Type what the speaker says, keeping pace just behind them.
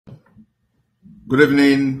Good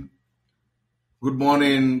evening, good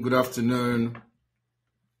morning, good afternoon.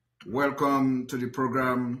 Welcome to the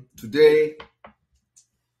program. Today,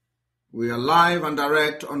 we are live and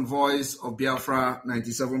direct on Voice of Biafra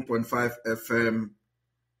 97.5 FM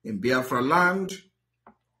in Biafra land.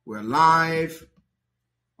 We're live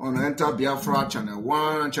on Enter Biafra Channel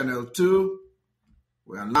 1 and Channel 2.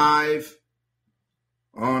 We're live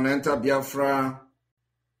on Enter Biafra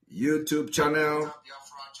YouTube channel.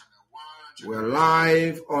 We're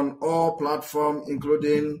live on all platforms,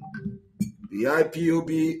 including the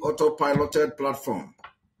IPOB autopiloted platform.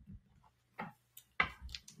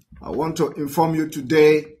 I want to inform you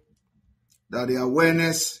today that the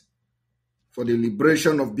awareness for the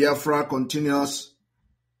liberation of Biafra continues,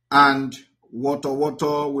 and water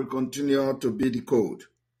will continue to be the code.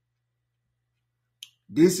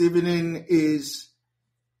 This evening is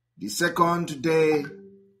the second day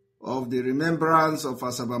of the remembrance of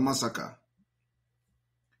Asaba Massacre.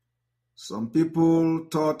 Some people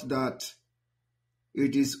thought that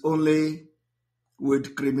it is only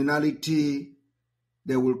with criminality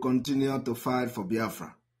they will continue to fight for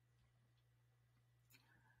Biafra.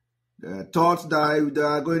 They thought that they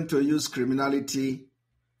are going to use criminality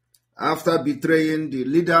after betraying the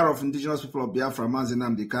leader of indigenous people of Biafra,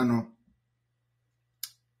 Nnamdi Kanu.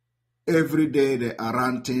 Every day they are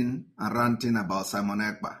ranting about Simon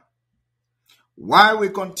Ekpa. Why we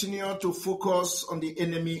continue to focus on the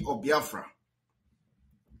enemy of Biafra?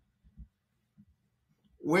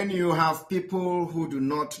 When you have people who do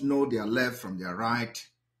not know their left from their right,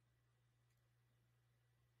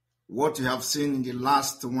 what you have seen in the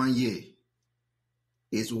last 1 year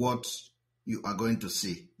is what you are going to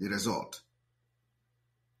see, the result.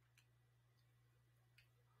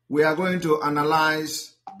 We are going to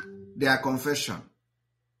analyze their confession,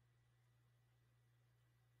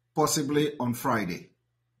 possibly on Friday.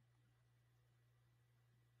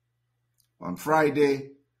 On Friday,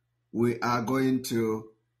 we are going to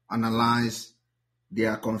analyze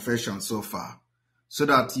their confession so far, so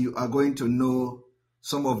that you are going to know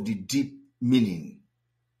some of the deep meaning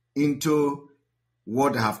into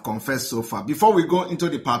what they have confessed so far, before we go into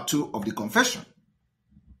the part 2 of the confession.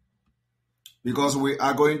 Because we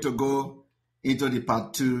are going to go into the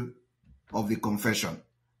part 2 of the confession.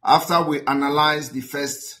 After we analyze the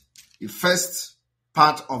first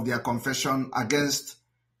part of their confession against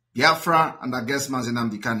Biafra and against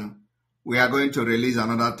Nnamdi Kanu, we are going to release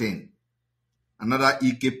another thing, another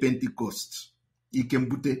Ike Pentecost, Ike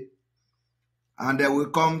Mbute. And they will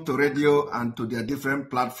come to radio and to their different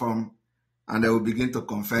platforms, and they will begin to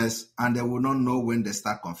confess, and they will not know when they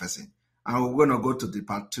start confessing. And we're going to go to the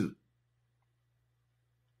part 2.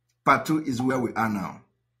 Part 2 is where we are now.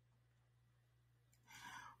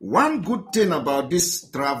 One good thing about this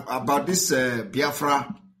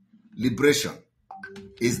Biafra liberation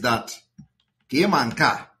is that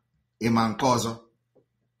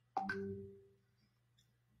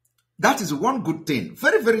that is one good thing,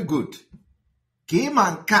 very, very good.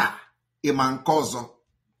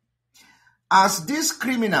 As these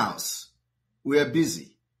criminals were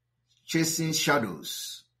busy chasing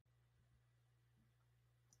shadows,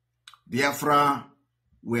 Biafra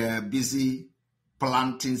were busy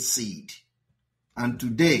planting seed. And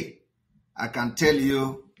today, I can tell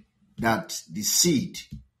you that the seed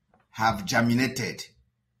have germinated.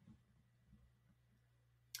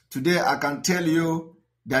 Today, I can tell you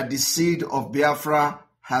that the seed of Biafra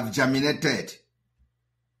have germinated.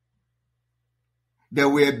 They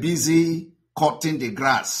were busy cutting the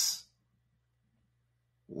grass,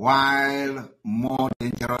 while more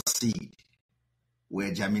dangerous seed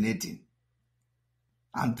were germinating.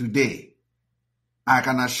 And today, I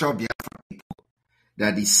can assure Biafra people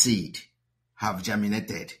that the seed have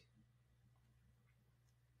germinated.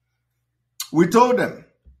 We told them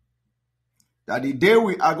that the day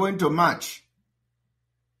we are going to march,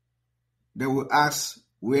 they will ask,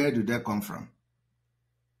 where do they come from?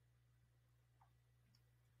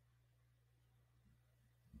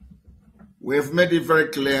 We've made it very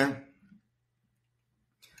clear.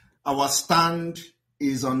 Our stand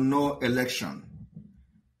is on no election.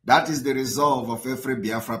 That is the resolve of every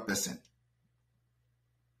Biafra person.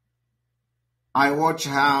 I watch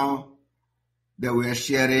how they were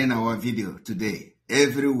sharing our video today.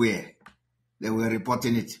 Everywhere they were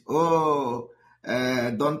reporting it.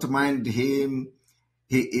 Don't mind him.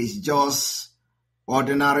 He is just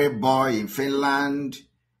ordinary boy in Finland.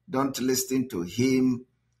 Don't listen to him.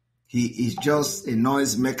 He is just a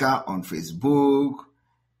noisemaker on Facebook.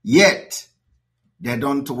 Yet, they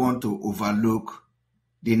don't want to overlook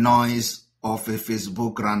the noise of a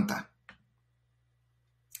Facebook ranter.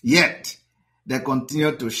 Yet, they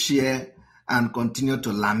continue to share and continue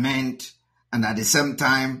to lament, and at the same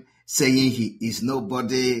time saying he is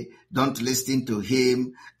nobody, don't listen to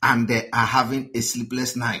him, and they are having a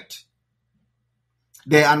sleepless night.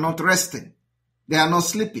 They are not resting. They are not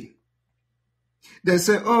sleeping. They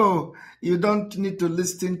say, oh, you don't need to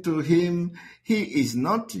listen to him. He is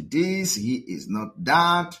not this, he is not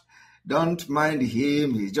that. Don't mind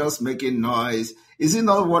him, he's just making noise. Is it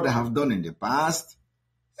not what I have done in the past?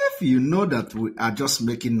 If you know that we are just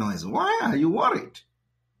making noise, why are you worried?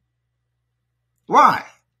 Why?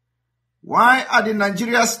 Why are the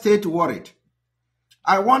Nigeria state worried?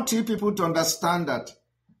 I want you people to understand that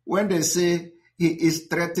when they say he is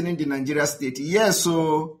threatening the Nigeria state, yes,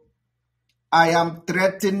 so I am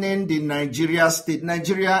threatening the Nigeria state.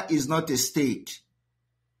 Nigeria is not a state.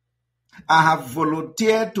 I have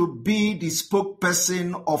volunteered to be the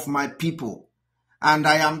spokesperson of my people, and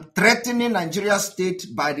I am threatening Nigeria state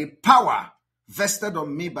by the power vested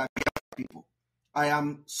on me by Biafra people. I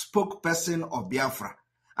am spokesperson of Biafra,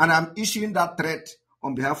 and I'm issuing that threat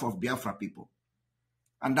on behalf of Biafra people.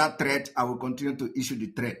 And that threat, I will continue to issue the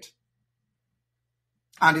threat.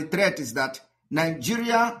 And the threat is that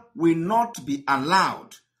Nigeria will not be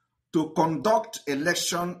allowed to conduct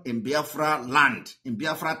election in Biafra land, in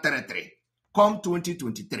Biafra territory, come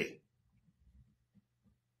 2023.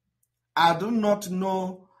 I do not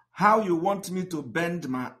know how you want me to bend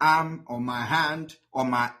my arm or my hand or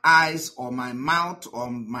my eyes or my mouth or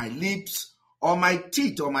my lips or my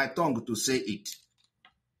teeth or my tongue to say it.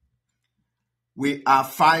 We are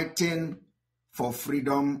fighting for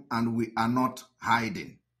freedom and we are not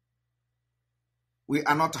hiding. We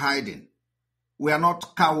are not hiding. We are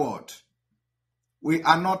not coward. We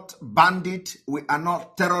are not bandit. We are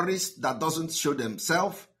not terrorists that doesn't show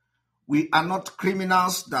themselves. We are not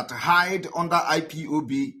criminals that hide under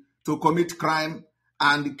IPOB to commit crime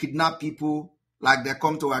and kidnap people like they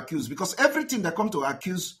come to accuse. Because everything they come to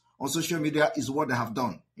accuse on social media is what they have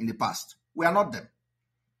done in the past. We are not them.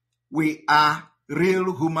 We are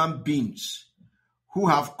real human beings who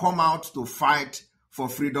have come out to fight for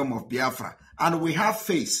freedom of Biafra. And we have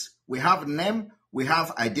face, we have name, we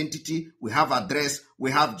have identity, we have address,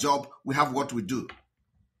 we have job, we have what we do.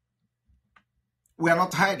 We are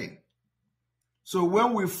not hiding. So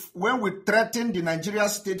when we threaten the Nigeria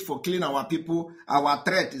state for killing our people, our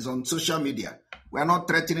threat is on social media. We are not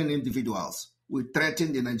threatening individuals. We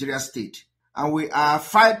threaten the Nigeria state. And we are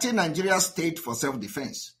fighting Nigeria state for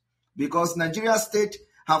self-defense. Because Nigeria state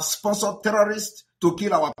have sponsored terrorists to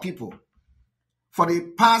kill our people. For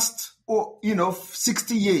the past,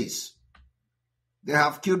 60 years, they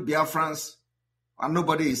have killed Biafrans and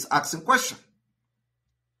nobody is asking questions.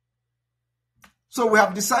 So we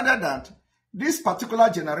have decided that this particular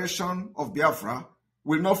generation of Biafra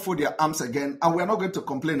will not fold their arms again and we are not going to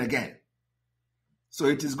complain again. So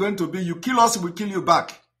it is going to be, you kill us, we kill you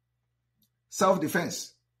back.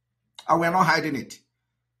 Self-defense. And we are not hiding it.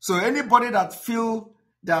 So anybody that feel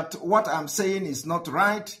that what I'm saying is not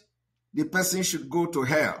right, the person should go to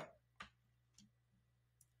hell.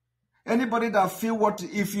 Anybody that feel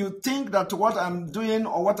if you think that what I'm doing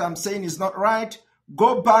or what I'm saying is not right,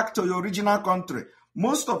 go back to your original country.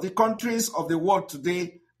 Most of the countries of the world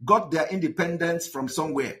today got their independence from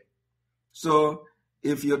somewhere. So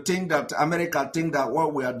if you think that America think that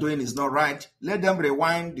what we are doing is not right, let them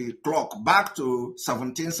rewind the clock back to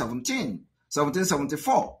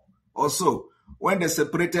 1774 or so, when they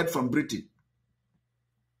separated from Britain.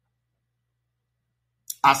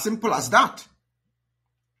 As simple as that.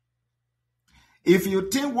 If you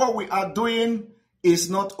think what we are doing is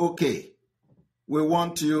not okay, we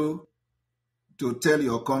want you to tell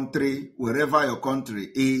your country, wherever your country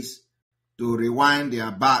is, to rewind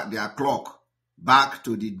their clock back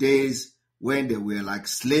to the days when they were like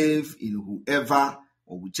slaves in whoever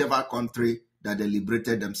or whichever country that they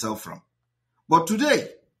liberated themselves from. But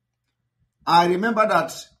today, I remember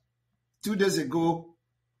that 2 days ago,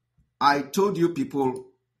 I told you people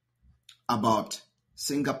about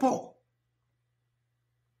Singapore.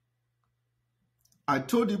 I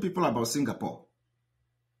told you people about Singapore.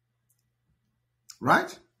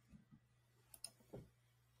 Right?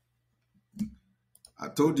 I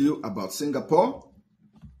told you about Singapore,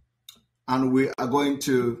 and we are going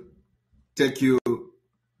to take you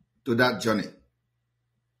to that journey.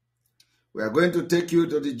 We are going to take you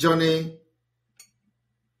to the journey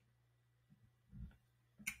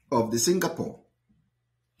of the Singapore.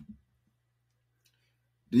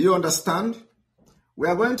 Do you understand? We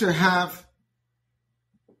are going to have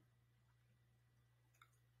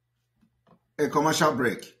a commercial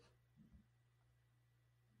break.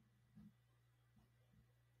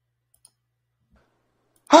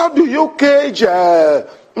 How do you cage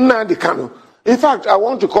Nnamdi Kanu. In fact, I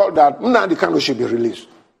want to call that Nnamdi Kanu should be released.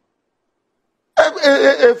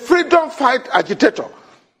 A freedom fight agitator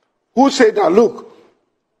who said that, look,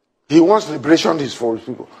 he wants liberation for his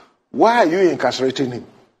people. Why are you incarcerating him?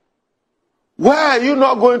 Why are you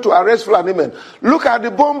not going to arrest Fulani men? Look at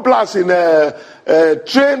the bomb blast in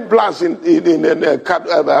train blast in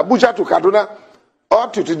Abuja to Kaduna.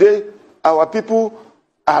 Up to today, our people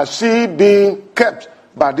are still being kept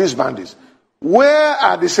by these bandits. Where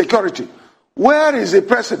are the security? Where is the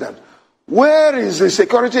president? Where is the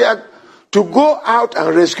Security Act to go out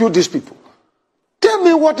and rescue these people? Tell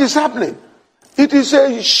me what is happening. It is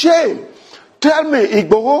a shame. Tell me,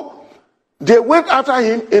 Igboho, they went after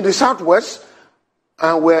him in the southwest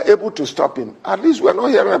and were able to stop him. At least we're not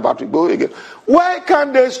hearing about Igboho again. Why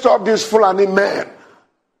can't they stop these Fulani men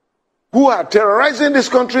who are terrorizing this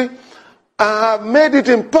country and have made it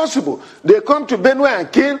impossible? They come to Benue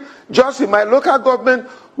and kill. Just in my local government,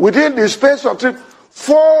 within the space of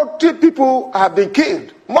 40 people have been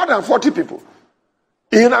killed. More than 40 people.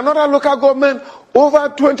 In another local government, over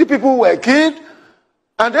 20 people were killed.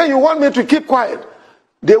 And then you want me to keep quiet.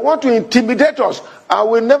 They want to intimidate us. I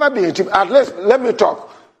will never be intimidated. At least, let me talk.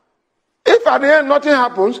 If at the end nothing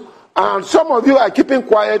happens, and some of you are keeping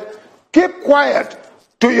quiet, keep quiet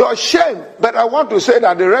to your shame. But I want to say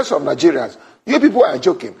that the rest of Nigerians, you people are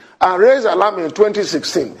joking. I raised alarm in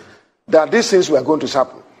 2016 that these things were going to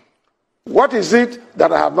happen. What is it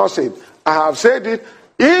that I have not said? I have said it.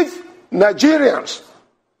 If Nigerians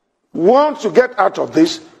want to get out of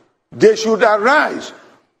this, they should arise.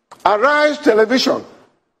 Arise television,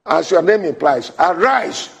 as your name implies.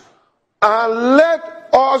 Arise and let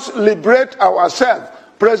us liberate ourselves.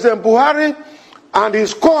 President Buhari and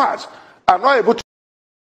his cohorts are not able to.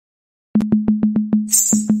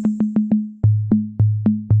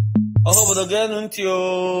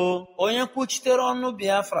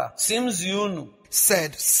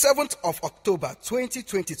 Said 7th of October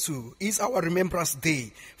 2022 is our remembrance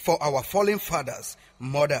day for our fallen fathers,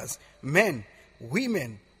 mothers, men,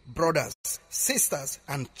 women, brothers, sisters,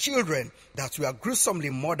 and children that were gruesomely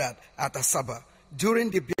murdered at Asaba during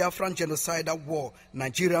the Biafran genocidal war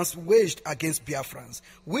Nigerians waged against Biafrans.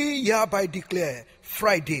 We hereby declare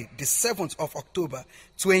Friday, the 7th of October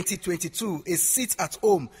 2022, a sit at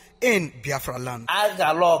home in Biafra land.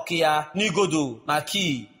 Agalokia nigodo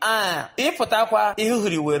maki iputakwa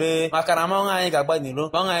ihuri were makana monga anyị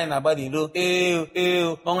ga-agbanilo monga anyị na-agbanilo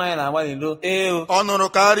monga anyị na-agbanilo ọnụrụ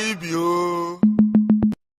karị bio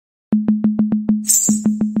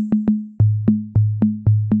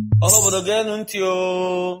obodo genu ntị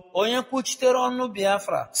onye kwuchitere ọnụ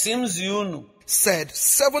Biafra simzi unu. Said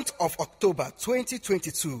 7th of October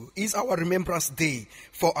 2022 is our remembrance day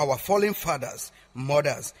for our fallen fathers,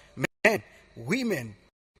 mothers, men, women,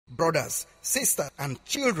 brothers, sisters, and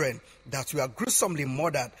children that were gruesomely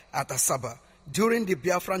murdered at Asaba during the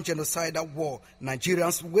Biafran genocidal war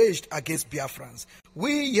Nigerians waged against Biafrans.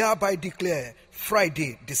 We hereby declare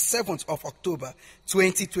Friday, the 7th of October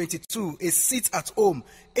 2022, a sit at home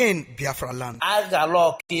in Biafra land.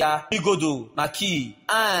 Agalokia igodo maki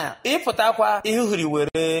iputakwa ihuri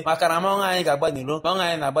were makana monga anyị ga-agbanilo monga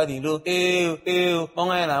anyị na-agbanilo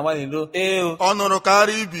monga anyị na-agbanilo ọnụrụ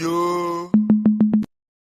karị bio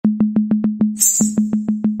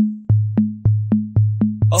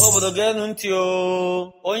obodo genu ntị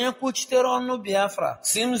onye kwuchitere ọnụ Biafra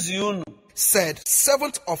simzi unu. Said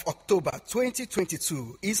 7th of October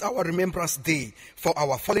 2022 is our remembrance day for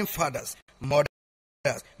our fallen fathers,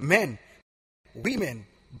 mothers, men, women,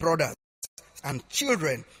 brothers, and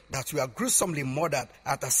children that were gruesomely murdered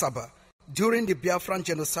at Asaba during the Biafran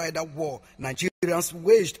genocidal war Nigerians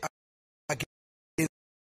waged against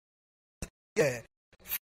the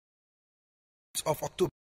of October.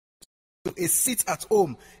 A sit at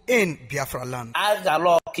home in Biafra land.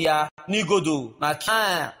 Agalokia nigodo maki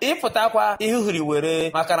iputakwa ihuri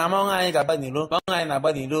were makana monga anyị ga-agbanilo monga anyị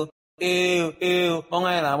na-agbanilo monga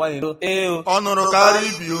anyị na-agbanilo ọnụrụ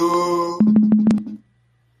karị bio.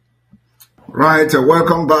 Right,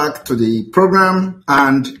 welcome back to the program,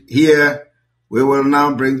 and here we will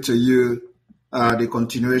now bring to you the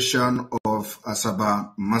continuation of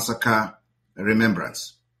Asaba Massacre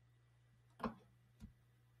Remembrance.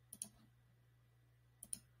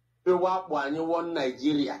 Wakpo anyị won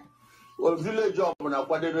Nigeria o village ọbụla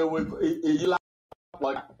kwadebe ejila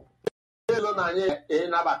akwa elo na anyị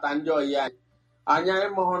nabata ndị oyi anyị anya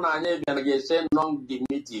ịmụhụ na anyị bịara ga-ese non the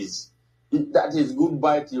meetings. That is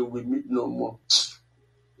goodbye till we meet no more.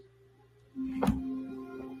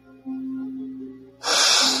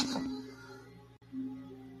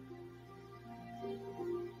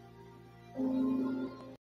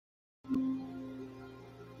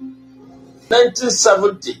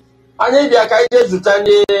 1970 anyị bịa ka anyị zụta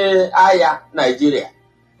ndị agha Naịjirịa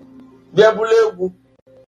bịa bụrụ egwu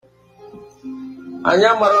anyị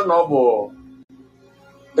mara na ọ bụ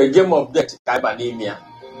a game of death ka anyị ba n'ime ya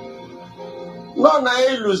nọ na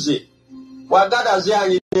ịlụzi gbagadazi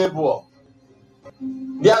anyị n'ebu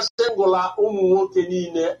bịa singụla ụmụ nwoke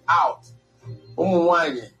niile out ụmụ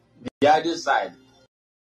nwanyị bịa dị side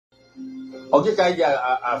ọkịka anyị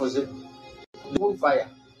ga-afụzi fire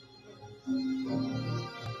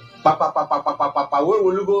papa we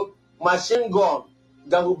will go machine gun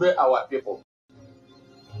gahube our people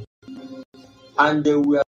and they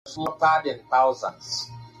were slaughtered in thousands.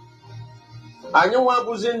 Anyị nwa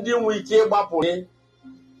bụzi ndị nwe ike ịgbapụ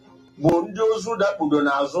bụ ndị ozu dakpudo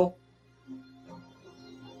n'azụ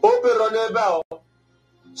obero n'ebe ahụ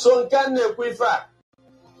so nke a na-ekwu ife a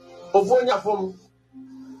ofu onye afọ m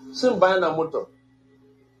si mbanye na moto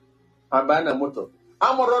abanye na moto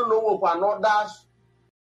amụrụ na o nwekwa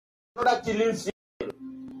another killing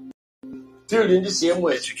field ndị si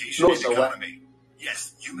enwe n'ụsọwa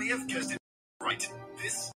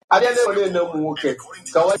abịa na-ewere na ụmụ nwoke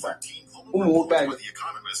ka ụmụ nwoke anyị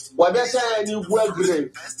wabịasị anyị n'igwu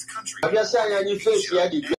grave wabịasị anyị anyị face ya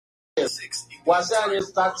dị wasị anyị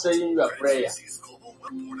start saying your prayer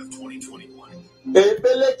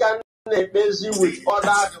ekpele ka na-ekpezi with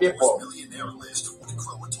other people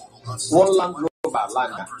one land global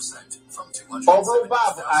land ọ bụrụ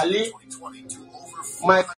Bab Ali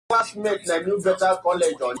my classmate na New Better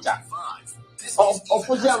College Oncha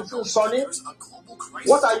Ofuziam Sonny,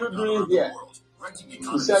 what are you doing here?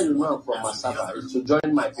 He said, you know, I'm from Asaba. It's to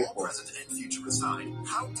join my people.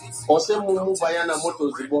 Ose Mumu Bayana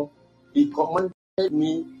Motozibo, he commanded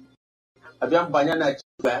me, Abiam Banyana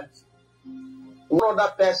Chiba, one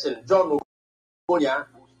other person, John Okonya,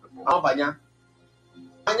 Ambanya.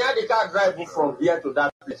 Anya the car drive from here to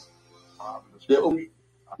that place. They own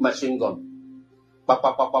machine gun. The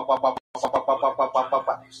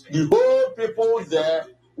whole people there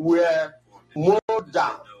were mowed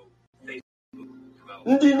down.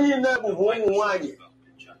 Ndị niile bụbu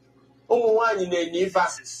ụmụ nwanyị na-enye ife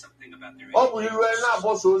ọ bụ iru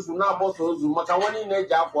na-abọsa ozu maka nwa niile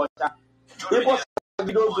eji akwa ọcha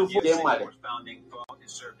ịbọsagide ozu fụ ka ị mara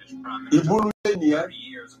iburu enyi ya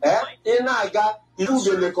ị na-aga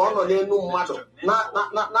irubele ka ọ nọ n'elu mmadụ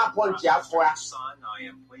na-apọ nchi afọ ya.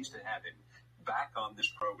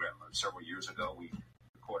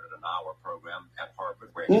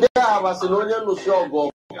 Ndị agha basịrị onye nụsi ọgụ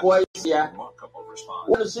kụọ isi ya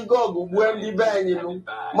onụsigo ọgụ gbuo ndị be anyị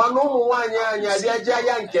mana ụmụ nwaanyị anyị abịa ji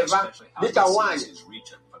ya nkeva dịka nwaanyị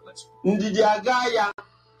ndidi aga ya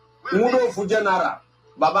nwụrụ ofu jeneral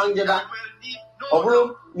Babangida ọ bụrụ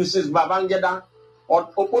Mrs. Babangida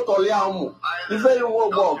okpotọlia ụmụ ifeyi nwa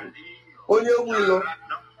ogboọgụ onye nwilo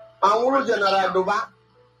anwụrụ jeneral Duba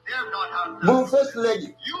bụrụ first lady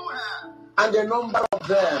and a number of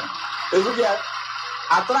them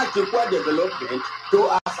attract equal development to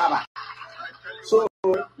Asaba. So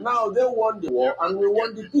now they won the war and we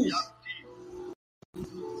won the peace.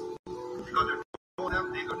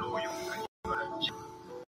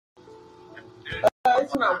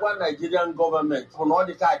 If you have one Nigerian government for all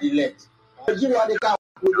the card elect, Nigeria the card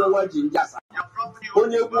will go watch in Jassa.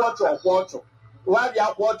 Only quarter. Why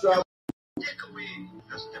the quarter? Take away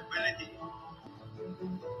the stability.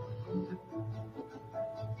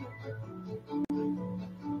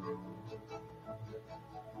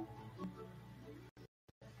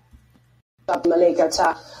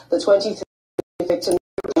 Malekata, the 23 victims.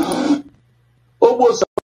 Almost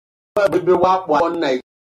every one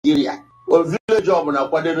Nigeria. Or village job na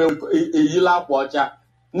kwadebe eyila akwa ọcha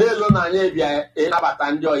n'elu na anyị bịa ịnabata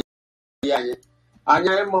ndị ọyị anyị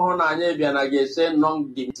anya ịmụhụ na anyị bịa na ga-ese non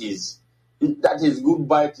dignities. That is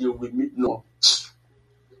goodbye till we meet no.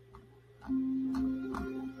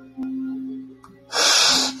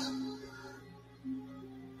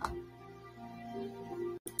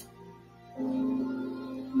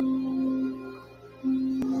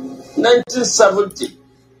 In 1970,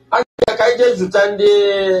 anyị ka anyị zụta ndị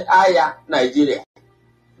agha Naịjirịa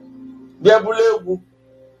bịa bụrụ egwu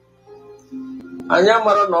anyị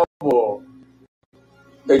mara na ọ bụ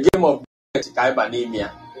a game of death ka anyị ba n'ime ya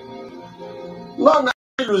nọ na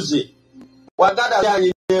ịlụzi gbagadazi anyị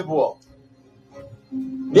n'ebu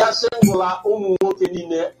bịa singụla ụmụ nwoke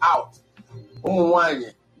niile out ụmụ nwanyị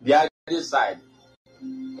bịa dị side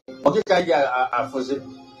ọkịka anyị ga-afụzi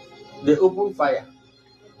the open fire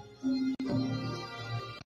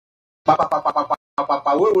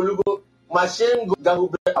papa we will go machine gun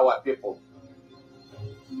gahube our people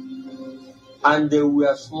and they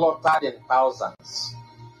were slaughtered in thousands.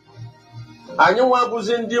 anyị nwa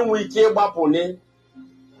bụzi ndị nwe ike ịgbapụni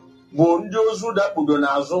bụ ndị ozu dakpudo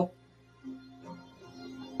n'azụ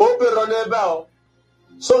obere n'ebe ahụ.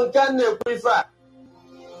 So nke a na-ekwu ife a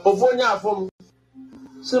ofu onye afọ m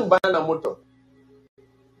si mbanya na moto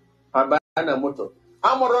abanya na moto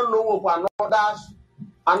amụrụ na onwekwa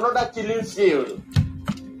another killing field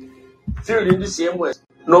ndị CMS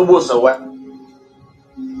n'ogbo sowa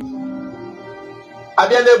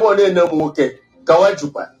abịa n'ebe ọ na-ene ụmụ nwoke ka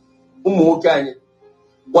wajukwa ụmụ nwoke anyị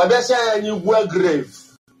wabịasị anyị gwa grave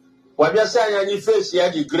wabịasị anyị face ya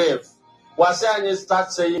the grave wasị anyị start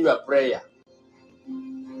saying your prayer.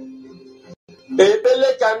 Ekpele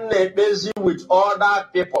ka m na-ekpezi with other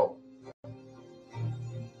people.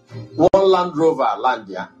 One Land Rover land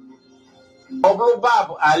ya. Ọ bụrụ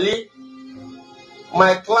Bab Ali,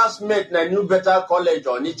 my classmate na New Better College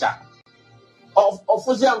Onitsha.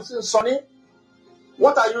 Ofuziam say, Sonny,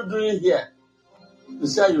 what are you doing here? He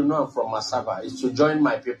said, you know I'm from Asaba. It's to join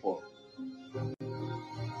my people.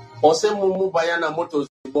 Ose mumu bayana motos.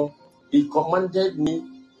 He commanded me.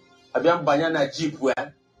 Abiam bayana jeep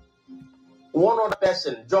where one other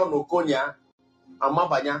person, John Okonya,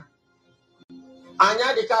 Amabanya.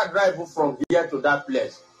 Anya the car drive from here to that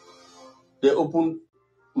place. They opened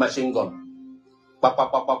machine gun. Pa, pa,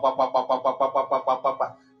 pa, pa, pa, pa, pa, pa, pa, pa, pa, pa, pa,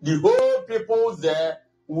 pa. The whole people there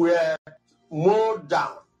were mowed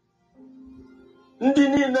down. Ndị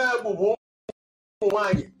niile bụbu ụmụ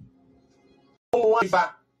nwanyị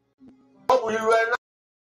fa ọ bụ iwe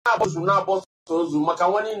na-abọsụ ozu maka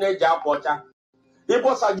nwa niile eji akwa ọcha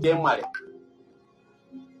ịbọsa gị mmadụ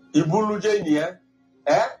ibulu jeni ya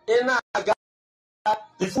ị na-aga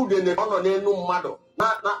ifudene ọ nọ n'elu mmadụ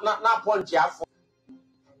na pọnchị afọ.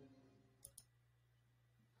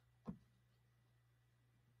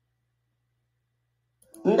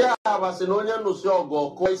 Ndị agha basị na onye nụsị ọgụ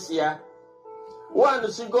ọkụ isi ya nwaanyị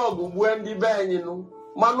sigo ọgụ gbue ndị be anyị nụ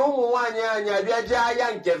mana ụmụ nwaanyị anyị abịa jee ahịa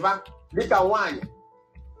nkeva dịka nwaanyị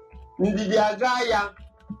ndidi aga ya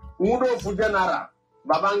nwụrụ ofu general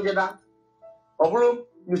Babangida ọ bụrụ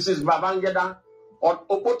Mrs. Babangida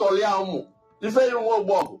okpotọlia ụmụ ife yi nwa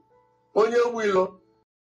ogbo ọgụ onye egwu ilo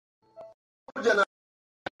general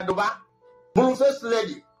Duba bụrụ first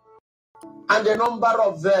lady and a number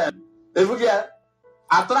of them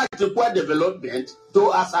attract development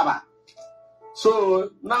to Asaba.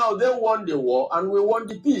 So now they won the war and we won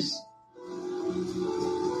the peace.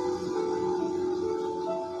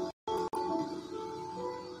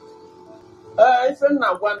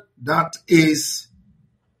 That is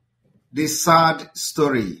the sad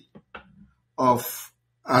story of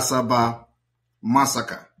Asaba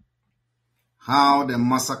Massacre. How they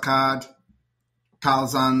massacred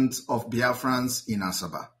thousands of Biafrans in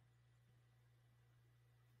Asaba.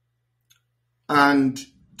 And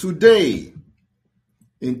today,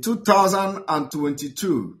 in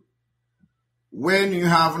 2022, when you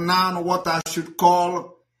have now what I should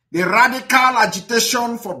call the radical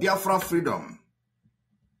agitation for Biafra freedom,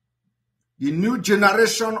 the new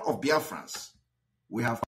generation of Biafrans, we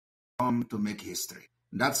have come to make history.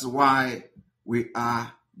 That's why we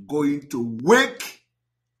are going to wake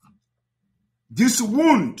this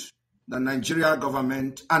wound the Nigeria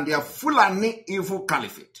government and their Fulani evil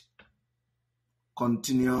caliphate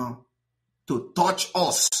continue to touch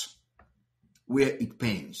us where it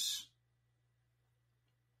pains.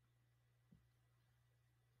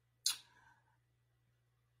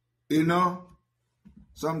 You know,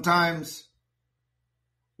 sometimes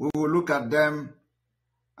we will look at them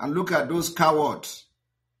and look at those cowards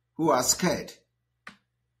who are scared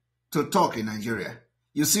to talk in Nigeria.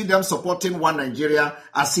 You see them supporting one Nigeria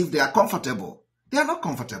as if they are comfortable. They are not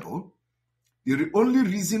comfortable. The only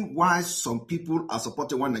reason why some people are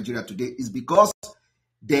supporting one Nigeria today is because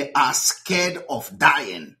they are scared of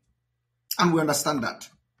dying. And we understand that.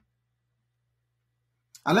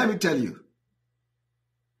 And let me tell you,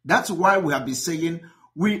 that's why we have been saying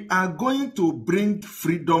we are going to bring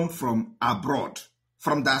freedom from abroad,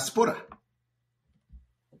 from diaspora.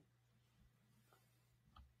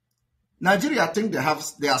 Nigeria think they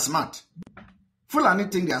are smart. Fulani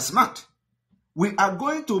think they are smart. We are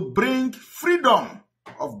going to bring freedom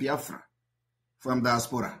of Biafra from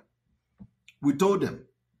diaspora. We told them.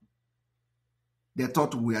 They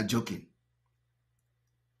thought we are joking.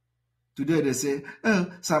 Today they say,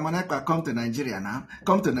 oh, Simon Ekpa, come to Nigeria now.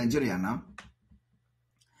 Come to Nigeria now.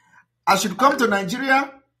 I should come to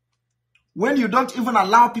Nigeria when you don't even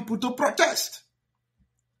allow people to protest.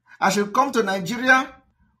 I should come to Nigeria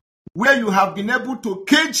where you have been able to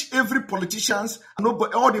cage every politician,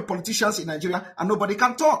 all the politicians in Nigeria, and nobody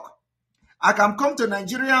can talk. I can come to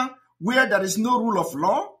Nigeria where there is no rule of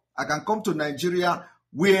law. I can come to Nigeria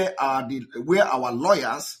where our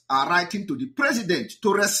lawyers are writing to the president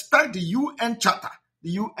to respect the UN Charter,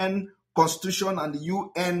 the UN Constitution, and the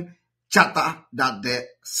UN Charter that they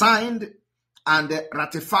signed and they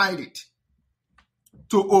ratified it,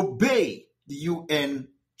 to obey the UN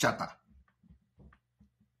Charter.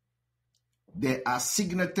 They are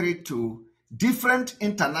signatory to different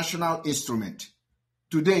international instruments.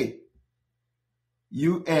 Today,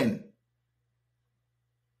 UN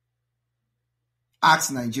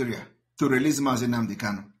asks Nigeria to release Mazi Nnamdi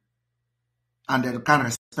Kanu, and they can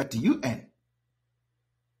respect the UN.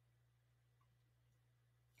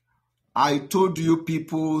 I told you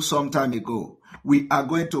people some time ago, we are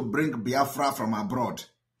going to bring Biafra from abroad.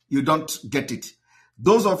 You don't get it.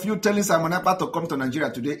 Those of you telling Simon Ekpa to come to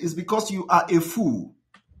Nigeria today is because you are a fool.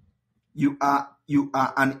 You are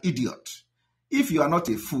an idiot. If you are not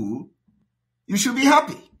a fool, you should be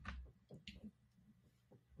happy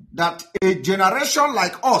that a generation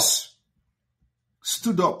like us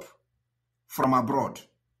stood up from abroad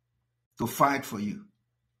to fight for you.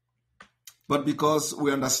 But because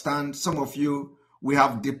we understand some of you, we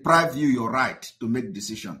have deprived you your right to make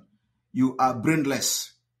decision. You are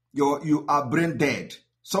brainless. You are brain dead.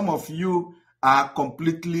 Some of you are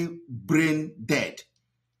completely brain dead.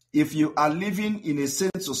 If you are living in a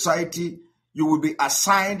sane society, you will be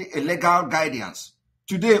assigned a legal guidance.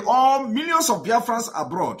 Today, all millions of Biafrans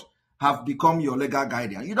abroad have become your legal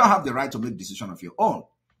guardian. You don't have the right to make decision of your own.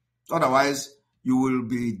 Otherwise, you will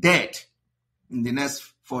be dead in the next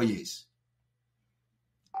 4 years.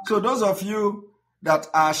 So those of you that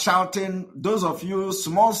are shouting, those of you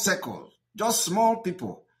small circle, just small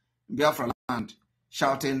people in Biafra land,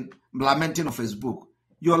 shouting, lamenting on Facebook,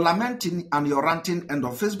 you're lamenting and you're ranting end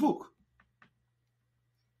of Facebook.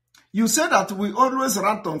 You say that we always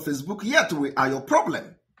rant on Facebook, yet we are your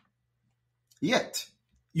problem. Yet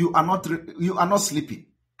you are not sleeping.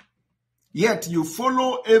 Yet you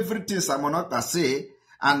follow everything Simon Ekpa say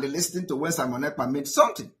and listen to when Simon Ekpa made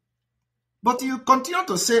something. But you continue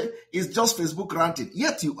to say it's just Facebook ranting.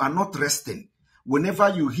 Yet you are not resting. Whenever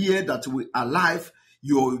you hear that we are live,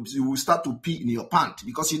 you will start to pee in your pants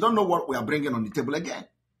because you don't know what we are bringing on the table again.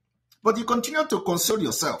 But you continue to console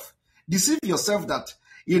yourself, deceive yourself that,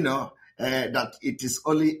 that it is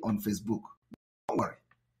only on Facebook. Don't worry.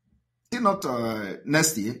 It's not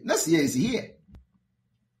next year. Next year is here.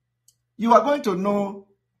 You are going to know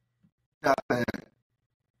that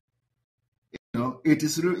it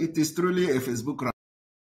is truly a Facebook rant.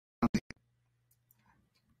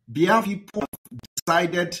 Biafra people have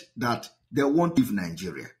decided that they won't leave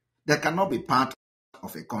Nigeria. They cannot be part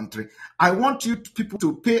of a country. I want you people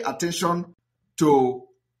to pay attention to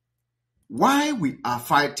why we are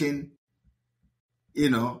fighting,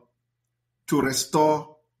 to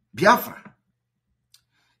restore Biafra.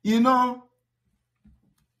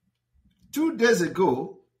 2 days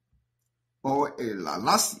ago, or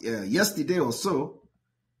yesterday or so,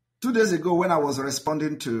 2 days ago when I was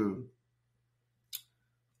responding to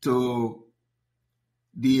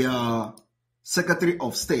the Secretary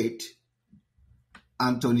of State,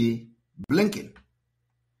 Anthony Blinken,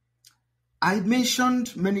 I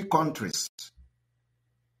mentioned many countries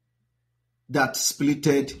that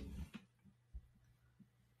splitted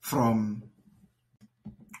from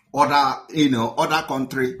other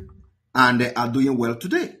country and they are doing well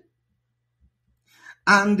today.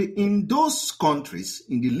 And in those countries,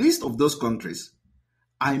 in the list of those countries,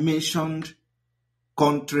 I mentioned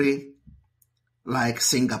country like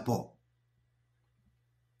Singapore.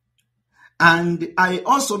 And I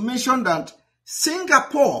also mentioned that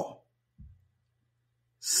Singapore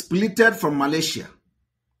splitted from Malaysia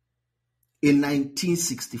in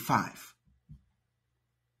 1965.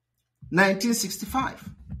 1965.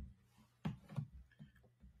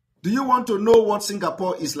 Do you want to know what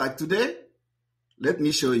Singapore is like today? Let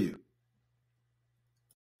me show you.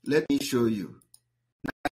 Let me show you.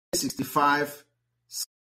 1965,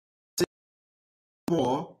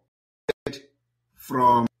 Singapore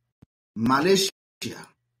from Malaysia.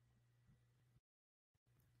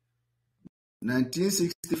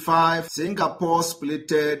 1965, Singapore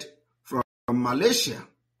splitted from Malaysia.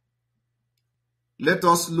 Let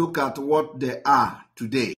us look at what they are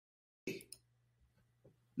today.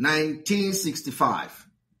 1965,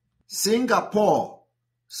 Singapore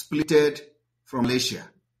splitted from Malaysia.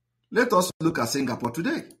 Let us look at Singapore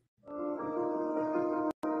today.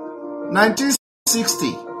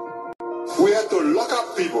 1960. We had to lock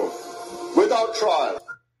up people without trial.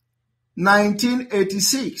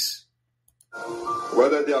 1986.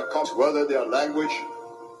 Whether they are language,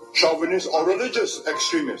 chauvinists, or religious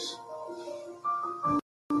extremists.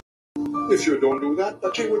 If you don't do that, the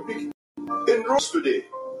king would be In Rome today,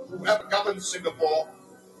 whoever governs Singapore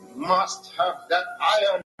must have that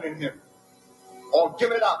iron in him or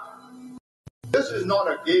give it up. This is not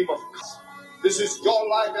a game of cards. This is your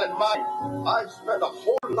life and mine. I've spent a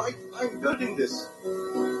whole lifetime building this.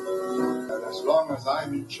 And as long as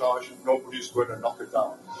I'm in charge, nobody's going to knock it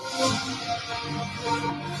down.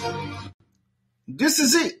 This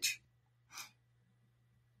is it.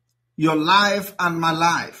 Your life and my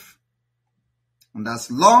life. And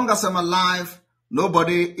as long as I'm alive,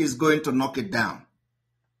 nobody is going to knock it down.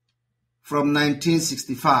 From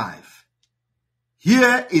 1965,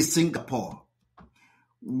 here is Singapore,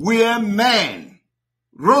 where men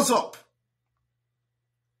rose up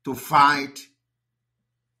to fight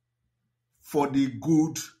for the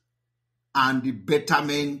good and the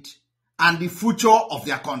betterment and the future of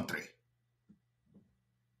their country.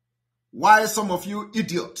 Why some of you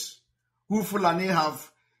idiots who Fulani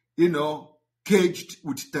have, caged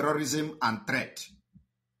with terrorism and threat,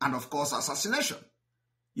 and of course assassination.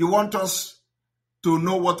 You want us to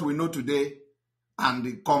know what we know today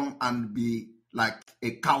and come and be like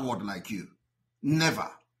a coward like you. Never.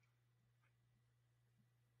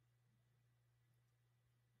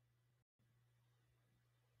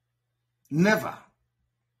 Never.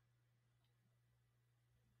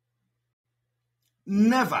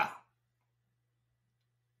 Never.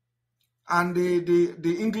 And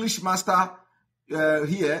the English master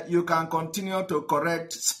here, you can continue to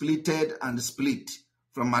correct splitted and split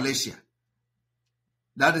from Malaysia.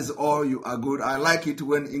 That is all you are good. I like it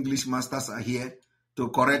when English masters are here to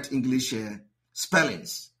correct English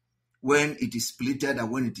spellings when it is splitted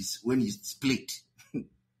and when it's split.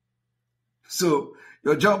 So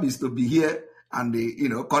your job is to be here and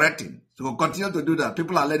correcting. So continue to do that.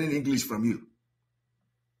 People are learning English from you.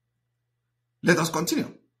 Let us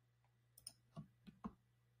continue.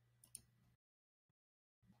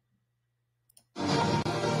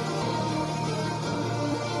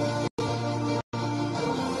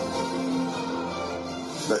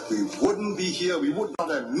 That we wouldn't be here, we would not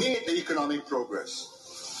have made the economic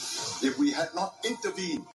progress if we had not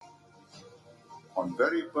intervened on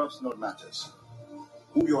very personal matters.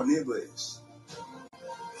 Who your neighbor is,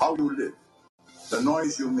 how you live, the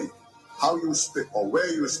noise you make, how you speak or where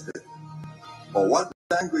you speak, or what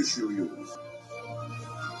language you use.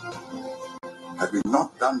 Had we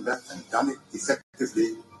not done that and done it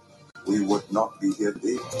effectively, we would not be here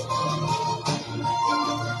today.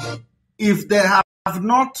 If they have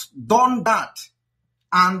not done that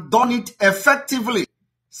and done it effectively,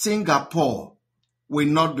 Singapore will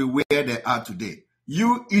not be where they are today.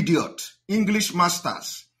 You idiot, English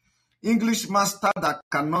masters that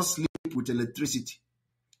cannot sleep with electricity,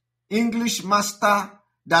 English master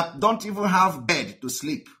that don't even have bed to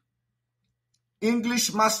sleep,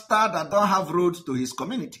 English master that don't have road to his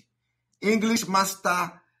community, English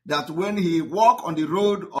master that when he walk on the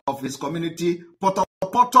road of his community, poto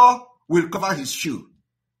will cover his shoe.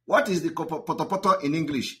 What is the poto in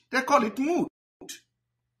English? They call it mood.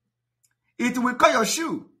 It will cover your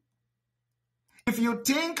shoe. If you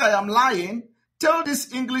think I am lying, tell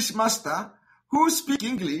this English master who speak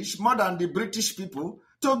English more than the British people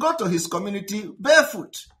to go to his community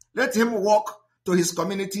barefoot. Let him walk to his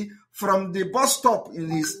community from the bus stop in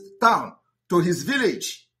his town to his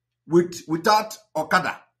village without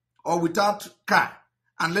Okada or without car,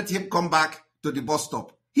 and let him come back to the bus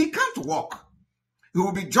stop. He can't walk. He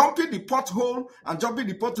will be jumping the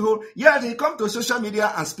pothole Yet he come to social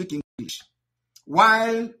media and speak English.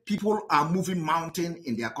 While people are moving mountain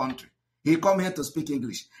in their country, he come here to speak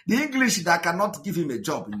English. The English that cannot give him a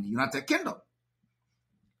job in the United Kingdom.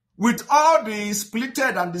 With all the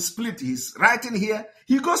splitted and the split he's writing here,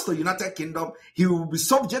 he goes to United Kingdom, he will be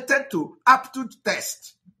subjected to aptitude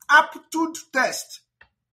test. Aptitude test.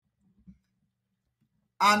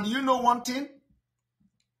 And you know one thing?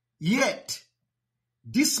 Yet,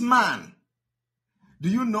 this man, do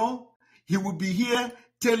you know, he will be here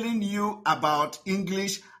telling you about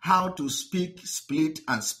English, how to speak split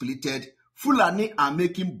and splitted. Fulani are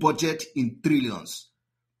making budget in trillions.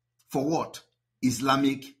 For what?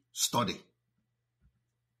 Islamic study.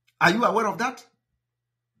 Are you aware of that?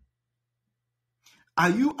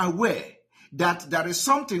 Are you aware that there is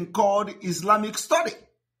something called Islamic study?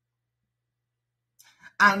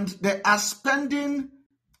 And they are spending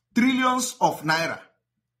trillions of naira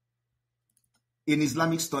in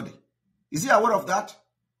Islamic study. Is he aware of that?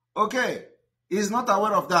 Okay, he's not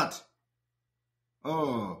aware of that.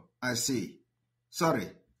 Oh, I see. Sorry.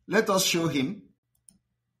 Let us show him.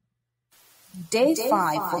 Day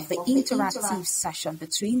 5 of the interactive session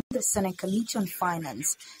between the Senate Committee on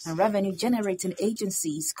Finance and Revenue Generating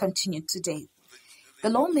Agencies continued today. The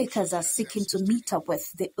lawmakers are seeking to meet up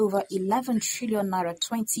with the over 11 trillion naira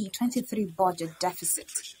 2023 budget deficit.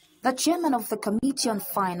 The chairman of the Committee on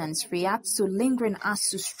Finance reacts to lingering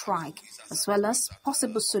ASU strike as well as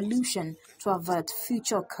possible solution to avert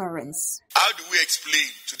future occurrence. How do we explain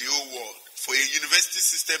to the whole world for a university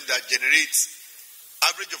system that generates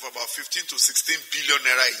average of about 15 to 16 billion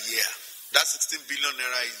naira a year? That 16 billion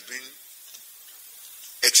naira is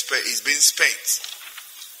being spent.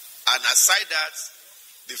 And aside that,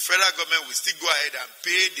 the federal government will still go ahead and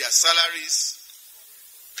pay their salaries,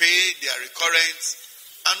 pay their recurrents,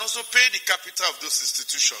 and also pay the capital of those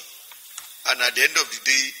institutions. And at the end of the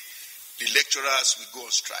day, the lecturers will go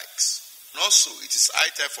on strikes. And also, it is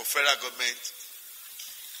high time for federal government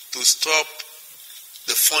to stop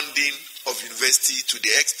the funding of university to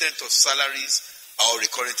the extent of salaries or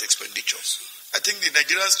recurrent expenditures. I think the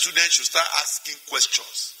Nigerian students should start asking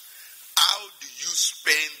questions. How do you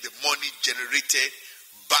spend the money generated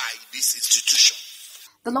by this institution?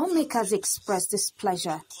 The lawmakers expressed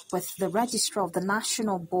displeasure with the Registrar of the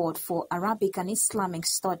National Board for Arabic and Islamic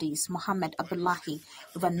Studies, Mohammed Abdullahi,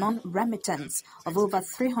 over non-remittance of over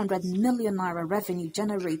 300 million naira revenue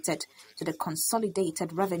generated to the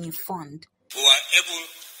Consolidated Revenue Fund. We were able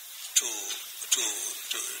to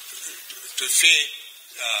pay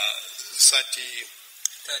 30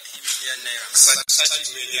 million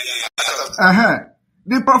naira.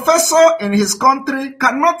 The professor in his country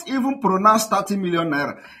cannot even pronounce 30 million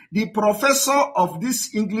naira. The professor of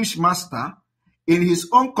this English master in his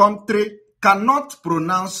own country cannot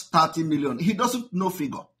pronounce 30 million. He doesn't know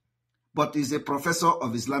figure, but he's a professor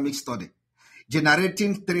of Islamic study,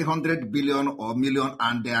 generating 300 billion or million,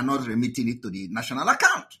 and they are not remitting it to the national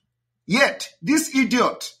account. Yet, this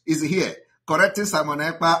idiot is here correcting Simon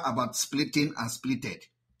Ekpa about splitting and splitted.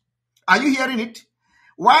 Are you hearing it?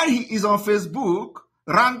 While he is on Facebook,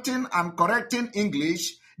 ranting and correcting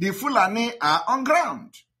English, the Fulani are on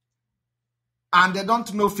ground. And they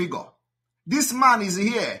don't know figure. This man is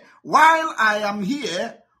here, while I am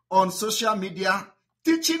here on social media,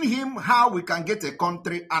 teaching him how we can get a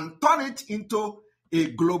country and turn it into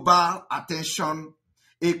a global attention,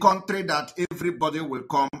 a country that everybody will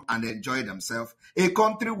come and enjoy themselves, a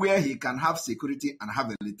country where he can have security and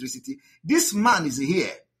have electricity. This man is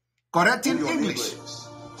here, correcting English.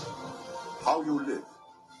 How you live,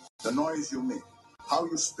 the noise you make, how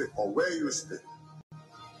you speak, or where you speak,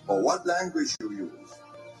 or what language you use.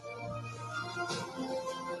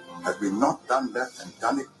 Had we not done that and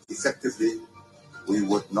done it effectively, we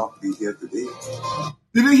would not be here today.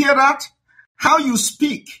 Did you hear that? How you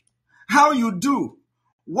speak, how you do,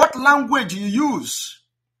 what language you use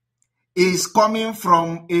is coming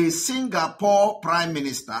from a Singapore Prime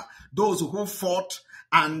Minister, those who fought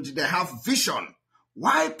and they have vision.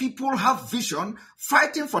 Why people have vision,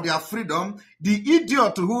 fighting for their freedom, the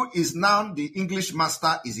idiot who is now the English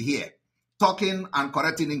master is here, talking and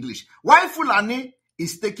correcting English. Why Fulani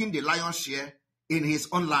is taking the lion's share in his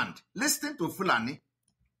own land? Listen to Fulani.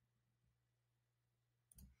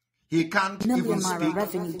 He can't even speak.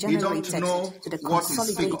 Revenue He don't know to the what is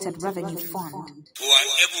Consolidated Revenue Fund. We were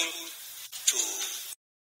able to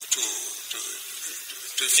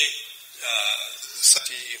pay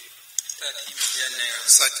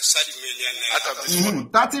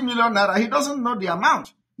 30 million naira. He doesn't know the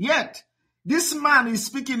amount. Yet, this man is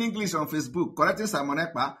speaking English on Facebook, correcting Simon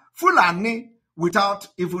Ekpa, Fulani, without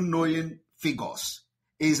even knowing figures.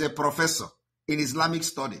 He is a professor in Islamic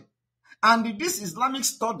study. And this Islamic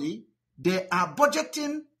study, they are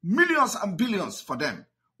budgeting millions and billions for them,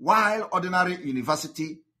 while ordinary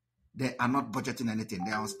university, they are not budgeting anything.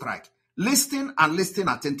 They are on strike. Listen and listen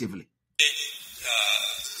attentively.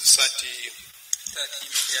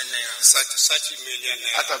 30 million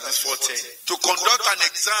out of this 14. To conduct an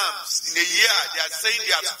exams in a year, they are saying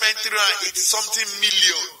they have spent 380 something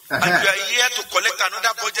million. And you are here to collect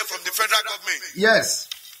another budget from the federal government.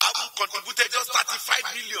 Yes. I will contributed just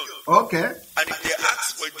 35 million. Okay. And if they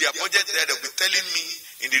ask for their budget there, they'll be telling me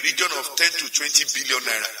in the region of 10 to 20 billion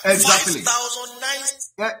naira. Exactly.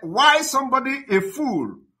 5,009. Why somebody, a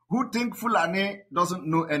fool, who think Fulani doesn't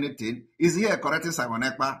know anything, is here correcting Simon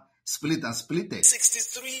Ekpa, split and splitted.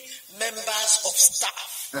 63 members of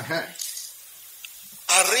staff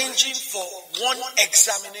arranging for one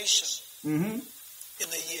examination in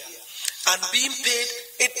a year and being paid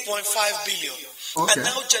 8.5 billion and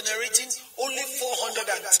now generating only 410,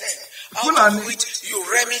 out of which you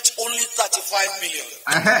remit only 35 million.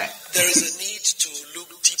 There is a need to look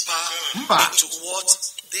deeper into what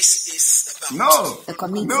this is about. No, the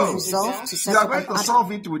committee resolved to set you are going to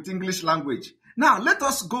solve it with English language. Now, let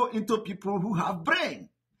us go into people who have brain.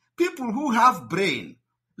 People who have brain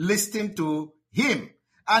listen to him.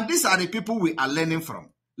 And these are the people we are learning from.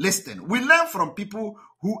 Listen, we learn from people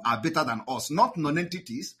who are better than us, not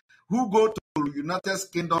non-entities who go to United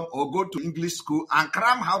Kingdom or go to English school and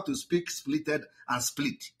cram how to speak splitted and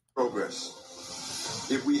split. Progress.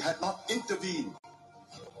 If we had not intervened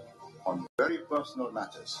on very personal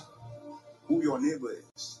matters, who your neighbor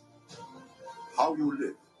is, how you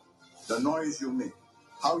live, the noise you make,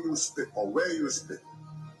 how you spit or where you spit,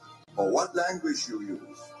 or what language you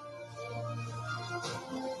use,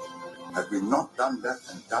 had we not done that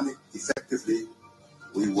and done it effectively,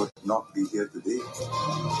 we would not be here today.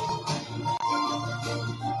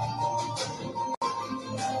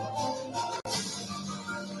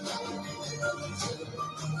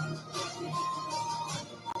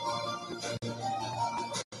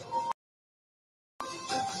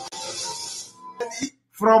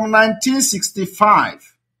 From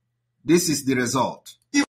 1965, this is the result.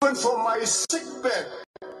 Even from my sick bed,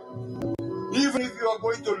 even if you are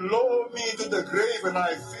going to lower me into the grave and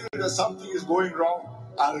I feel that something is going wrong,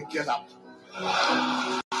 I'll get up.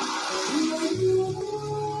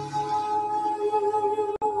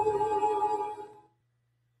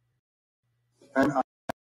 And I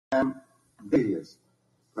am serious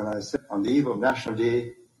when I said on the eve of National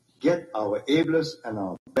Day, get our ablest and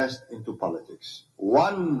our best into politics.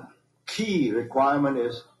 One key requirement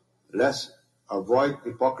is let's avoid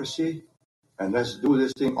hypocrisy and let's do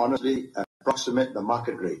this thing honestly and approximate the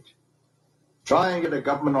market rate. Try and get a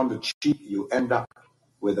government on the cheap, you end up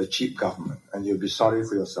with a cheap government and you'll be sorry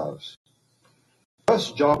for yourselves.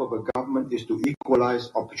 First job of a government is to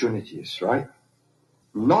equalize opportunities, right?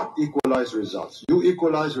 Not equalize results. You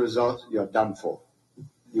equalize results, you're done for.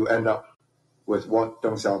 You end up with what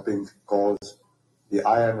Deng Xiaoping calls the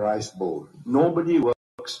iron rice bowl. Nobody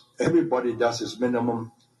works, everybody does his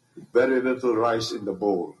minimum, very little rice in the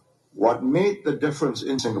bowl. What made the difference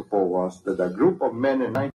in Singapore was that a group of men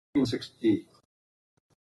in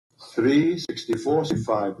 1963, 64,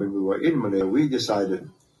 65, when we were in Malaya, we decided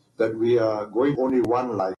that we are going only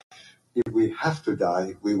one life. If we have to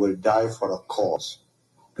die, we will die for a cause.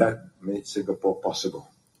 That made Singapore possible.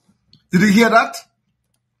 Did you hear that?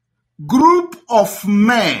 Group of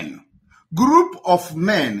men.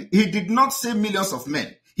 He did not say millions of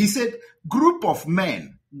men. He said group of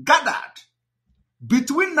men gathered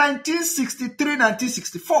between 1963 and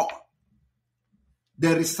 1964.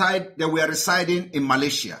 They were residing in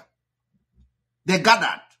Malaysia. They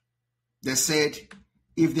gathered. They said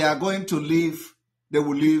if they are going to live, they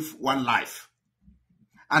will live one life.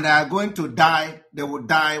 And they are going to die, they will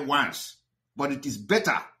die once. But it is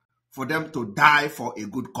better for them to die for a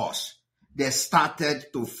good cause. They started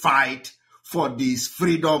to fight for this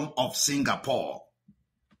freedom of Singapore.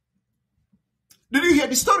 Did you hear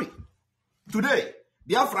the story? Today,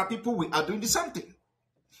 Biafra people, we are doing the same thing.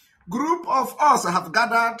 Group of us have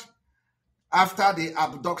gathered after the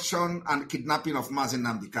abduction and kidnapping of Mazi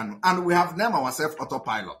Nnamdi Kanu, and we have named ourselves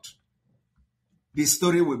Autopilot. The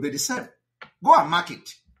story will be the same. Go and mark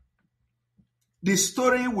it. The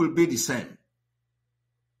story will be the same.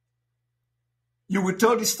 You will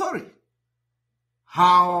tell the story.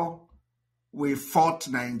 How we fought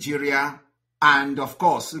Nigeria and, of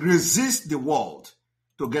course, resist the world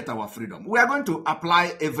to get our freedom. We are going to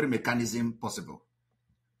apply every mechanism possible.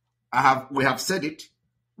 We have said it.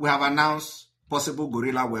 We have announced possible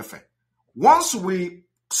guerrilla warfare. Once we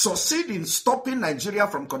succeed in stopping Nigeria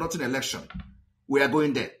from conducting election, we are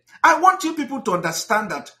going there. I want you people to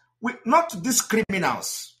understand that not these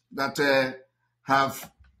criminals that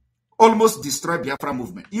have almost destroyed Biafra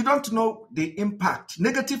movement. You don't know the impact,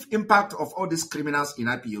 negative impact of all these criminals in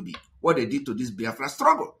IPOB, what they did to this Biafra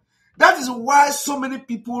struggle. That is why so many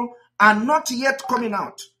people are not yet coming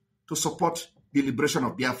out to support the liberation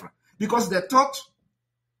of Biafra, because they thought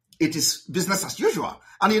it is business as usual.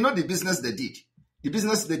 And you know the business they did. The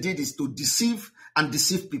business they did is to deceive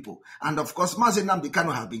people. And of course, Mazi Nnamdi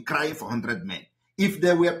Kanu have been crying for 100 men. If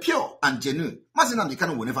they were pure and genuine, Mazi Nnamdi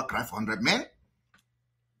Kanu will never cry for 100 men.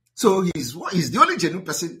 So he's the only genuine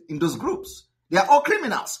person in those groups. They are all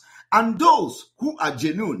criminals. And those who are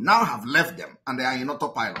genuine now have left them and they are in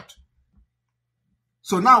autopilot.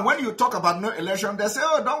 So now when you talk about no election, they say,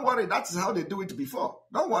 oh, don't worry, that is how they do it before.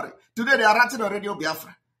 Don't worry. Today they are ratting on Radio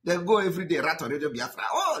Biafra. They go every day, rat on Radio Biafra.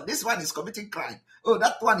 Oh, this one is committing crime. Oh,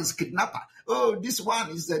 that one is kidnapper. Oh, this one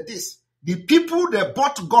is this. The people they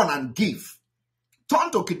bought gun and give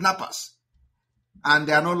turn to kidnappers. And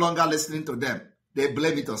they are no longer listening to them. They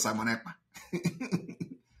blame it on Simon Ekpa.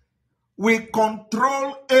 We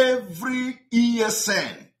control every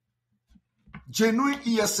ESN. Genuine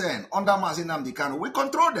ESN under Mazi Nnamdi Kanu. We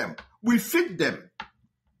control them. We feed them.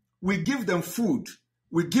 We give them food.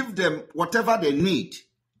 we give them whatever they need.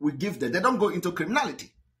 We give them. They don't go into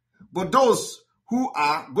criminality. But those who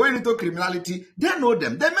are going into criminality, they know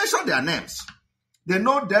them. They mention their names. They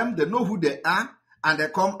know them. They know who they are. And they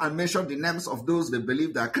come and mention the names of those they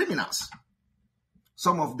believe they are criminals.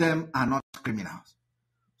 Some of them are not criminals.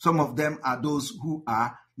 Some of them are those who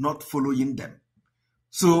are not following them.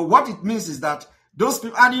 So what it means is that those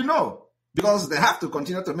people, and you know, because they have to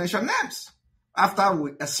continue to mention names after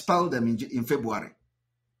we expel them in February.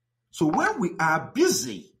 So when we are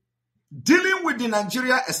busy dealing with the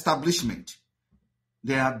Nigeria establishment,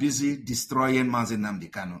 they are busy destroying Mazi Nnamdi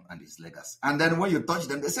Kanu and his legacy. And then when you touch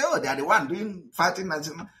them, they say, oh, they are the one fighting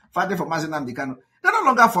for Mazi Nnamdi Kanu. They no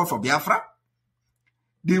longer fought for Biafra.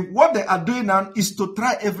 What they are doing now is to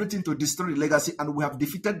try everything to destroy the legacy, and we have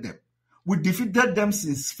defeated them. We defeated them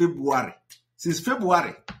since February. Since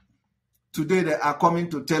February. Today they are coming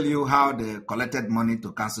to tell you how they collected money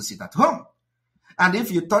to cancel sit at home. And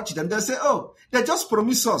if you touch them, they say, oh, they just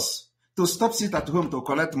promised us to stop sit at home to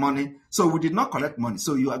collect money. So we did not collect money.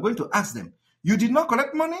 So you are going to ask them, you did not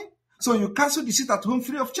collect money? So you canceled the sit at home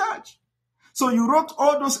free of charge. So you wrote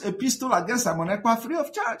all those epistles against Simon Ekpa free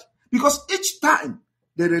of charge. Because each time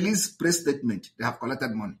they release press statement, they have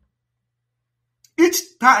collected money.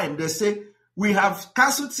 Each time they say, we have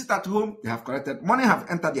cancelled sit at home, they have collected money, have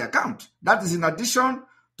entered the account. That is in addition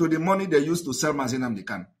to the money they used to sell Mazi Nnamdi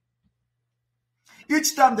Kanu.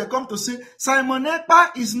 Each time they come to say, Simon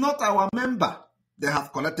Ekpa is not our member, they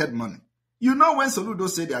have collected money. You know, when Soludo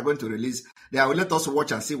say they are going to release, they will let us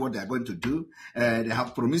watch and see what they are going to do. They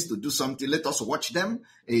have promised to do something. Let us watch them.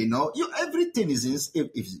 You know, everything is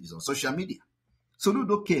on social media.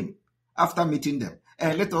 Soludo came after meeting them.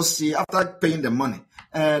 Let us see, after paying them money,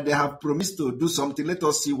 they have promised to do something. Let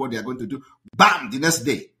us see what they are going to do. Bam! The next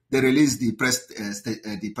day, they release the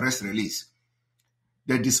press release.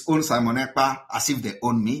 They disown Simon Ekpa as if they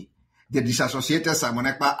own me. They disassociated Simon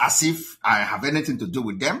Ekpa as if I have anything to do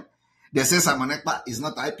with them. They say Simon Ekpa is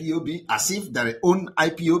not IPOB as if they own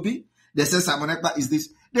IPOB. They say Simon Ekpa is this.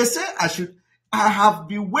 They say I have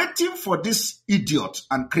been waiting for this idiot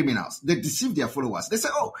and criminals. They deceive their followers. They say,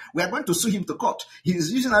 oh, we are going to sue him to court. He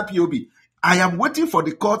is using IPOB. I am waiting for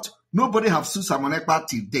the court. Nobody have sued Simon Ekpa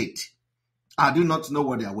till date. I do not know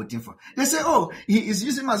what they are waiting for. They say, oh, he is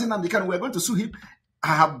using Mazi Nnamdi Kanu. We are going to sue him.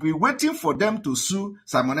 I have been waiting for them to sue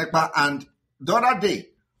Simon Ekpa. And the other day,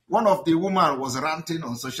 one of the women was ranting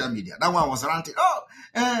on social media. That one was ranting,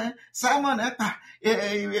 Simon Ekpa,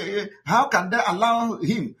 how can they allow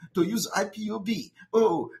him to use IPOB?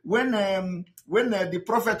 Oh, when the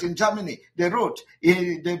prophet in Germany, they wrote,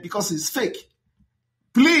 because he's fake.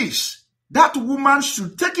 Please, that woman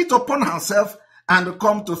should take it upon herself and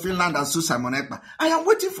come to Finland and sue Simon Ekpa. I am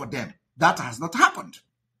waiting for them. That has not happened.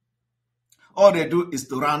 All they do is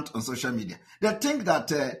to rant on social media. They think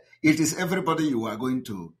that it is everybody you are going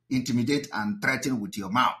to intimidate and threaten with your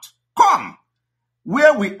mouth. Come!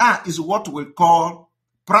 Where we are is what we call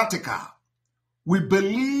practical. We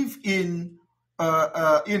believe in,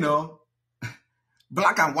 black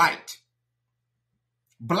and white.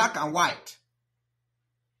 Black and white.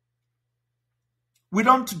 We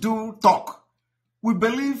don't do talk. We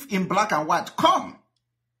believe in black and white. Come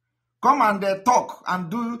and talk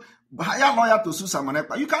and do hire lawyer to sue Simon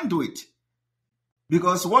Ekpa. You can't do it.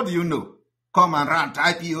 Because what do you know? Come and rant.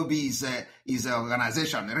 IPOB is an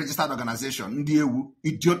organization, a registered organization.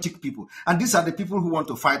 Idiotic people. And these are the people who want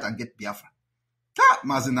to fight and get Biafra.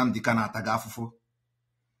 Mazi Nnamdi Kanu atagafufu.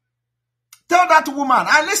 Tell that woman,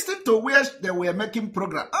 I listened to where they were making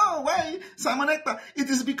program. Oh, why Simon Ekpa? It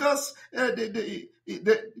is because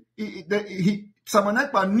Simon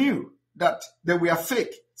Ekpa knew that they were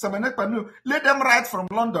fake. Simon Ekpa knew. Let them write from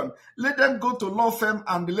London. Let them go to law firm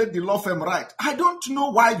and let the law firm write. I don't know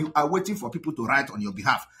why you are waiting for people to write on your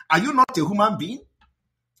behalf. Are you not a human being?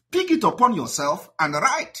 Pick it upon yourself and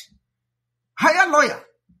write. Hire a lawyer.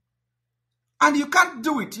 And you can't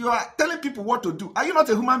do it. You are telling people what to do. Are you not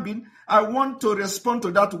a human being? I want to respond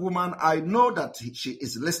to that woman. I know that she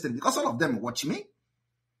is listening because all of them watch me.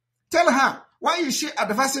 Tell her, why is she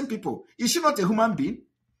advising people? Is she not a human being?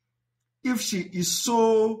 If she is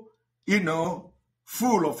so,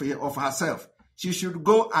 full of herself, she should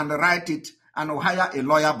go and write it and hire a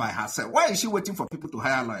lawyer by herself. Why is she waiting for people to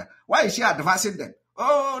hire a lawyer? Why is she advising them?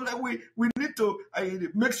 Oh, we need to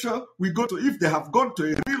make sure we go to, if they have gone to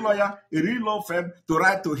a real lawyer, a real law firm to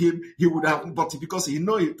write to him, he would have, but because he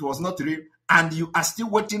know it was not real, and you are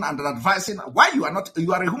still waiting and advising, why you are not,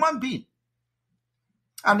 you are a human being.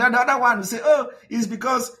 And then the other one will say, oh, it's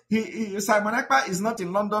because Simon Ekpa is not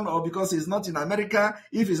in London or because he's not in America.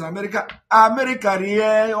 If he's in America,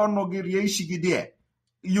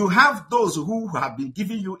 you have those who have been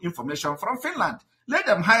giving you information from Finland. Let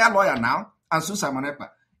them hire a lawyer now and sue Simon Ekpa.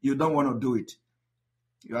 You don't want to do it.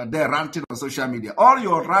 You are there ranting on social media. All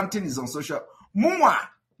your ranting is on social. Muma,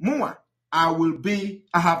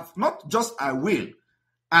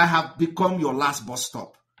 I have become your last bus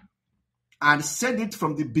stop. And said it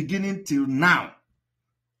from the beginning till now.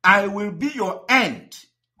 I will be your end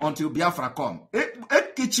until Biafra come.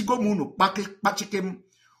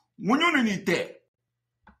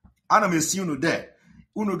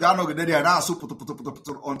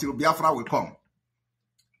 Until Biafra will come.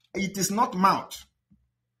 It is not mouth.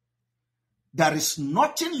 There is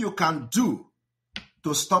nothing you can do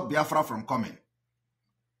to stop Biafra from coming.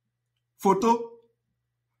 Photo.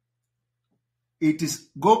 It is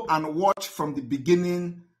go and watch from the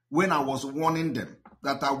beginning when I was warning them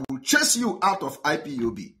that I will chase you out of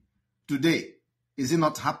IPOB. Today, is it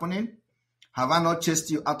not happening? Have I not chased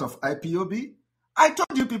you out of IPOB? I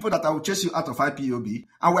told you people that I will chase you out of IPOB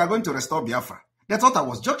and we are going to restore Biafra. They thought I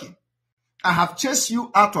was joking. I have chased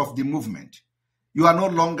you out of the movement. You are no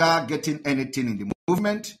longer getting anything in the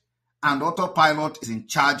movement, and Autopilot is in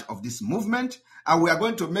charge of this movement, and we are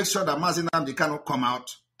going to make sure that Mazi Nnamdi cannot come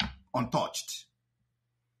out untouched.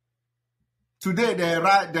 Today, they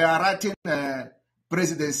are writing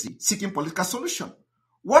presidency, seeking political solution.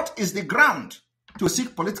 What is the ground to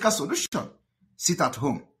seek political solution? Sit at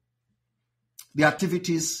home. The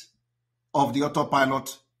activities of the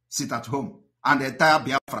Autopilot sit at home, and the entire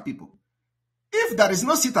Biafra people. If there is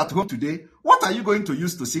no sit at home today, what are you going to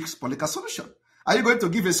use to seek political solution? Are you going to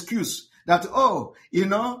give excuse that,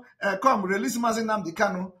 come, release Mazi Nnamdi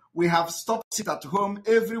Kanu, we have stopped sit at home,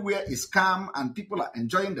 everywhere is calm, and people are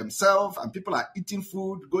enjoying themselves, and people are eating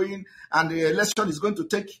food, going, and the election is going to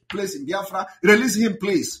take place in Biafra. Release him,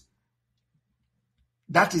 please.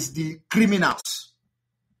 That is the criminals,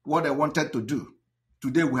 what they wanted to do.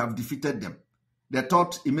 Today we have defeated them. They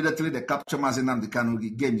thought immediately they capture Mazi Nnamdi Kanu,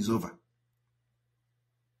 the game is over.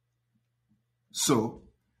 So,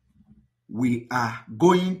 we are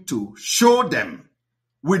going to show them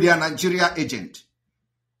with their Nigeria agent.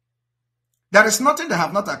 There is nothing they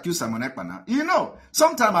have not accused Simon Ekpa now.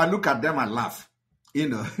 Sometimes I look at them and laugh.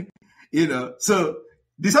 So,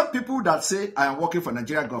 these are people that say, I am working for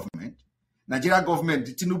Nigeria government. Nigeria government,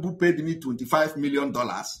 Tinubu paid me $25 million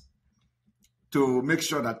to make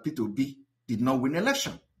sure that P2B did not win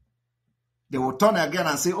election. They will turn again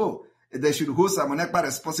and say, they should hold Simon Ekpa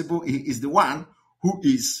responsible. He is the one who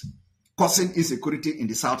is causing insecurity in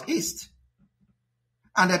the southeast.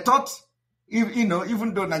 And I thought,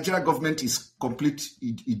 even though Nigeria government is complete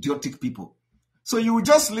idiotic people, so you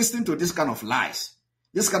just listen to this kind of lies,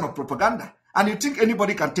 this kind of propaganda, and you think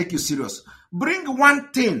anybody can take you serious. Bring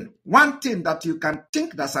one thing that you can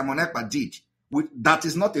think that Simon Ekpa did, that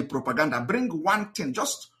is not a propaganda. Bring one thing,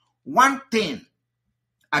 just one thing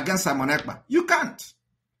against Simon Ekpa. You can't.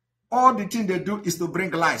 All the thing they do is to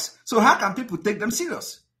bring lies. So how can people take them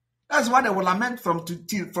serious? That's why they will lament from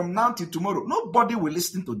now till tomorrow. Nobody will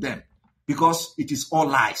listen to them because it is all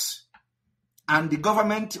lies. And the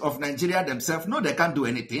government of Nigeria themselves, no, they can't do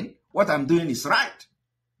anything. What I'm doing is right.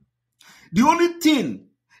 The only thing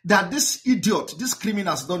that these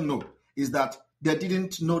criminals don't know is that they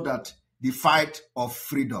didn't know that the fight of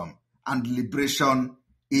freedom and liberation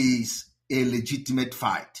is a legitimate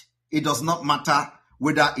fight. It does not matter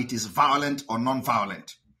whether it is violent or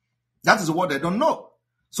non-violent. That is what they don't know.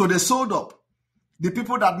 So they sold up. The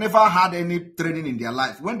people that never had any training in their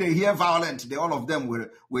life, when they hear violent, all of them were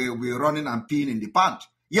running and peeing in the pant.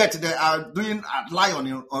 Yet they are doing a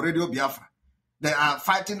lion on Radio Biafra. They are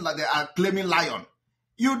fighting like they are claiming lion.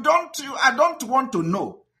 I don't want to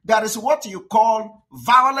know. There is what you call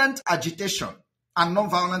violent agitation and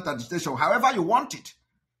non-violent agitation, however you want it.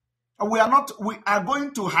 We are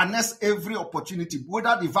going to harness every opportunity,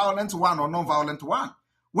 whether the violent one or non-violent one.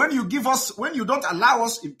 When you don't allow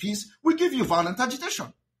us in peace, we give you violent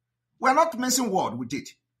agitation. We're not messing word with it.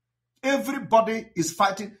 Everybody is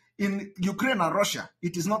fighting in Ukraine and Russia.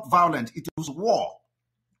 It is not violent. It was war.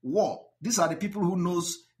 War. These are the people who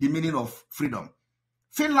knows the meaning of freedom.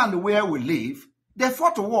 Finland, where we live, they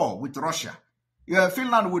fought a war with Russia.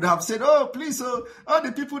 Finland would have said, please, all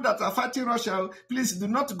the people that are fighting Russia, please do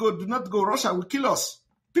not go. Russia will kill us.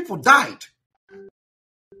 People died.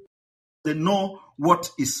 They know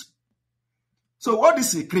what is. So what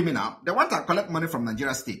is a criminal? They want to collect money from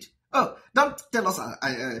Nigeria state. Don't tell us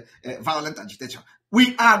violent agitation.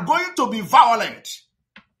 We are going to be violent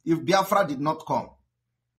if Biafra did not come.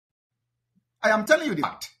 I am telling you the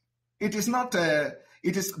fact. It is not,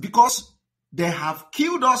 it is because they have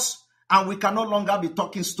killed us and we can no longer be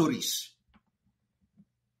talking stories.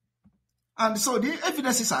 And so the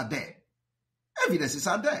evidences are there. Evidences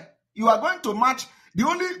are there. You are going to match. The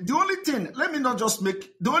only thing, let me not just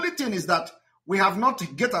make, the only thing is that we have not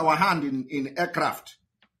get our hand in aircraft.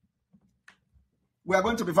 We are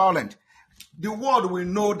going to be violent. The world will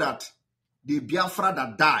know that the Biafra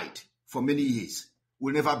that died for many years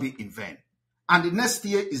will never be in vain. And the next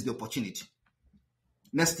year is the opportunity.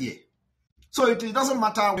 Next year. So it doesn't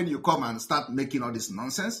matter when you come and start making all this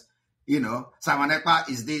nonsense. You know, Simon Ekpa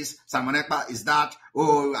is this, Simon Ekpa is that.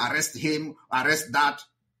 Oh, arrest him, arrest that.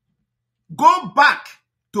 Go back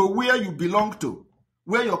to where you belong to,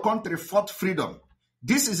 where your country fought freedom.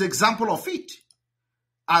 This is an example of it.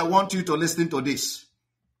 I want you to listen to this.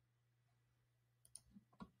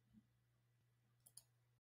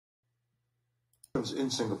 In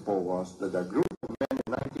Singapore was that a group of men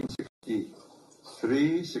in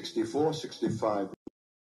 1963, 64, 65,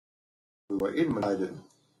 we were invited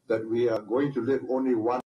that we are going to live only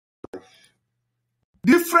one life.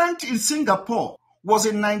 Different in Singapore was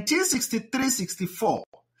in 1963-64,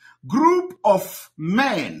 group of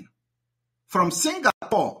men from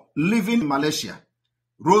Singapore living in Malaysia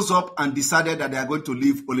rose up and decided that they are going to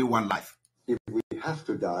live only one life. If we have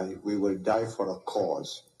to die, we will die for a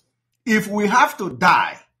cause. If we have to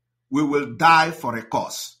die, we will die for a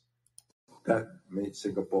cause. That made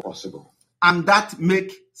Singapore possible. And that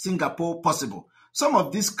make Singapore possible. Some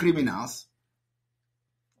of these criminals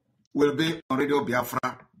will be on Radio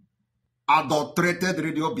Biafra, adulterated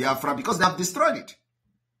Radio Biafra, because they have destroyed it.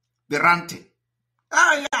 They're ranting.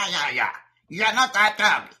 Oh, yeah. You are not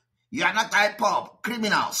IPOB. You are not IPOB.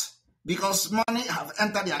 Criminals. Because money have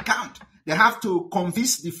entered the account. They have to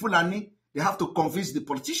convince the Fulani. They have to convince the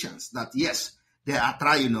politicians that, yes, they are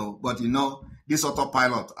trying, but these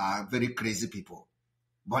autopilot are very crazy people.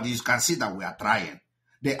 But you can see that we are trying.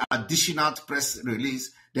 The additional press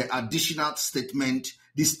release, the additional statement,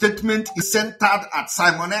 the statement is centered at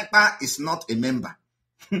Simon Ekpa is not a member.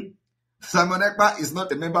 Simon Ekpa is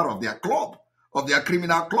not a member of their club, of their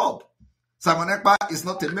criminal club. Simon Ekpa is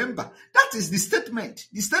not a member. That is the statement.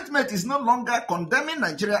 The statement is no longer condemning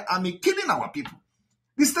Nigeria army killing our people.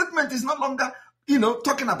 The statement is no longer,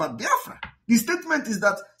 talking about Biafra. The statement is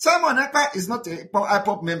that Simon Ekpa is not a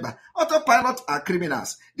IPOB member. Autopilot are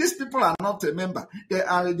criminals. These people are not a member. They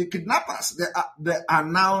are the kidnappers. They are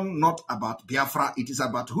now not about Biafra. It is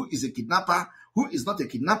about who is a kidnapper, who is not a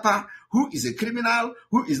kidnapper, who is a criminal,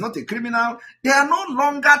 who is not a criminal. They are no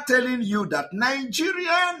longer telling you that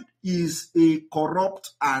Nigeria is a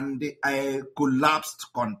corrupt and a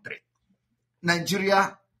collapsed country.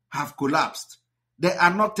 Nigeria have collapsed. They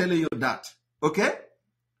are not telling you that. Okay?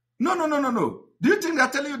 No. Do you think they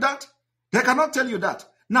are telling you that? They cannot tell you that.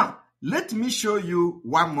 Now, let me show you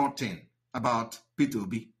one more thing about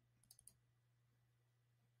P2B.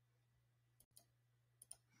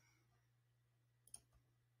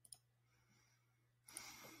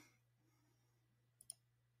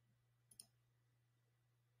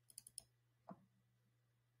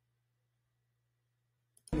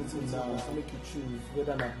 Now to make you choose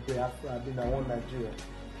whether not Biafra or one Nigeria.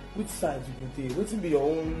 Which side you could take? What's in your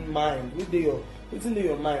own mind? What's in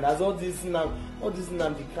your mind? As all this now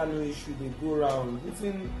the Kano issue they go around.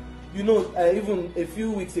 Even a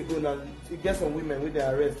few weeks ago now, you get some women with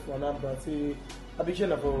their arrest for Anambra. Say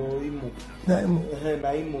Abishana for Imo.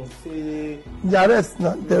 Naimo. Say the arrest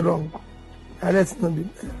not they wrong. Arrest not be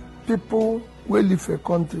people will live a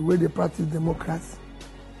country where they practice democracy.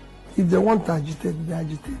 If they want to agitate, they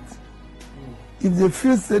agitate. If they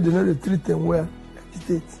feel say they know they treat them well,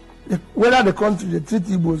 agitate. Whether the country they treat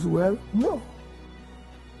Igbos well, no.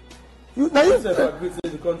 You take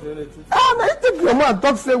your man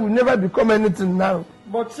talk say we never become anything now.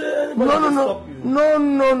 But no.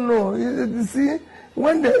 You see,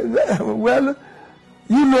 when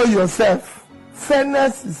you know yourself,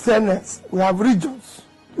 fairness is fairness. We have regions.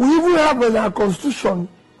 We even have in our constitution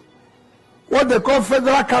what they call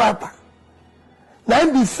federal character. Now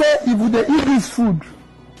they say if they eat this food,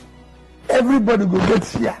 everybody go get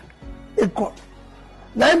share equal.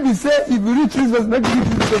 Now they say if you reach this person, make you eat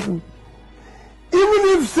this person.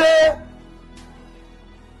 Even if say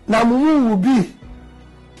na mumu will be,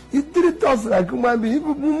 you treat us like human being. If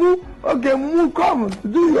mumu, okay, mumu come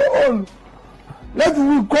do your own. Let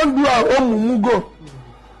we come do our own mumu go.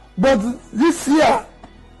 But this year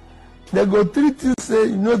they go treat you say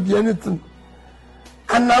you no be anything.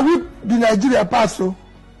 And now we be Nigeria pass so.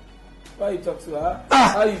 Why you talk to her?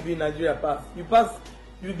 How you be Nigeria pass?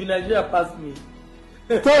 You be Nigeria pass me.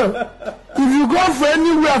 So if you go for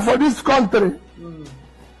anywhere for this country,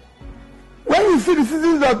 when you see the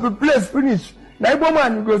citizens of the place finish, na Igbo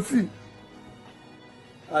man you go see.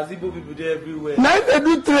 As Igbo people do everywhere. Now they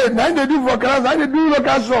do trade, now they do for class, now they do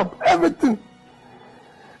local shop, everything.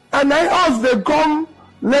 And now us they come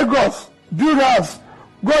Lagos, build house,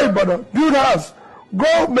 go Ibadan, build house, go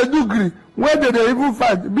Medugri, where they even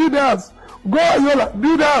fight, build house, go Ayola,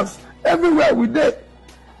 build house, everywhere we did.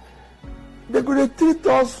 They could treat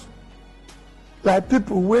us like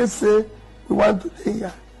people will say we want to stay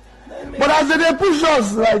here. But as they push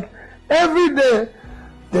us, like every day,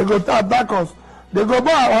 they go to attack us. They go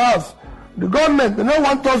buy our house. The government, they don't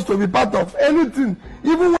want us to be part of anything.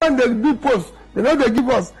 Even when they do posts, they know they give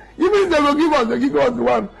us. Even if they will give us, they give us the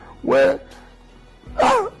one where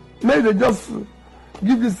maybe they just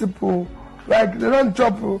give these people, like they don't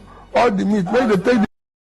chop all the meat. Maybe they take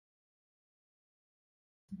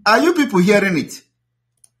Are you people hearing it?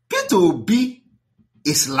 Peter Obi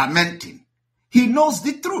is lamenting. He knows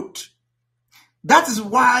the truth. That is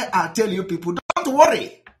why I tell you people, don't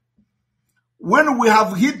worry. When we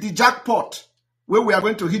have hit the jackpot, where we are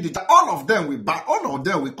going to hit the all of them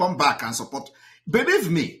will come back and support. Believe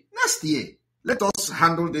me, next year, let us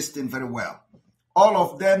handle this thing very well. All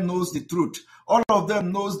of them knows the truth. All of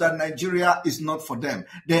them knows that Nigeria is not for them.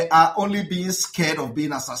 They are only being scared of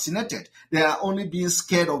being assassinated. They are only being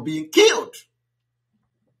scared of being killed.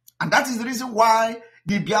 And that is the reason why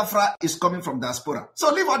the Biafra is coming from diaspora.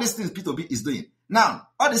 So leave all these things Peter Obi is doing. Now,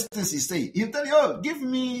 all these things he's saying, he'll tell you, oh, give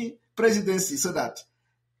me presidency so that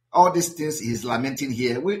all these things he's lamenting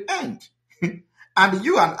here will end. And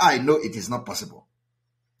you and I know it is not possible.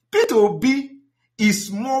 Peter Obi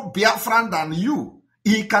is more Biafran than you.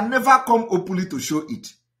 He can never come openly to show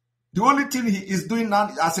it. The only thing he is doing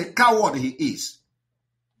now, as a coward he is.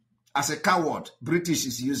 As a coward, British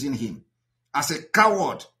is using him. As a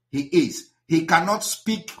coward he is. He cannot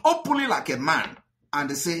speak openly like a man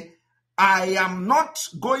and say, I am not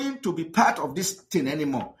going to be part of this thing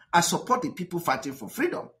anymore. I support the people fighting for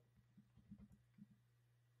freedom.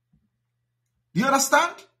 Do you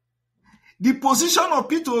understand? The position of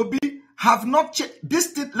Peter Obi have not changed. This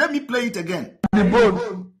thing, let me play it again. the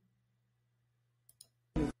bone.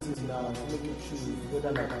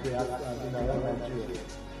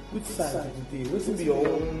 Which side you dey? Wetin be your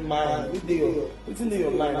own mind? Wetin dey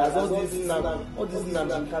your mind? As all this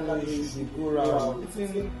Kano issues dey go around.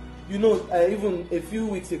 You know, even a few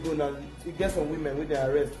weeks ago now, you get some women with their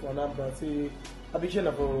arrest for Anambra. Say,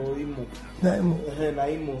 Abishena for Imo. Na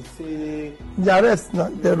Imo. Say the arrest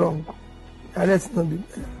not the wrong. The arrest not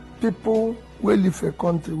the people will live a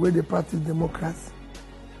country where they practice democracy.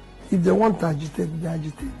 If they want to agitate, they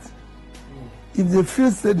agitate. If they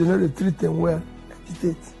feel say they know they treat them well,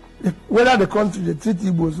 agitate. Whether the country they treat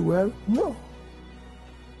Igbos well, no.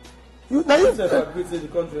 You think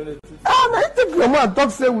your man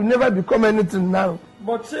talk say we never become anything now.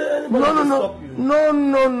 But say anybody stop you.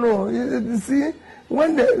 No. You see,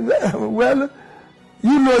 when they well,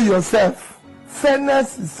 you know yourself.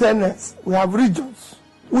 Fairness is fairness. We have regions.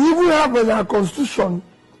 We even have in our constitution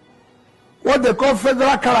what they call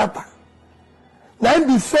federal character. Now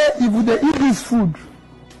they say if they eat this food,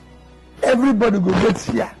 everybody go get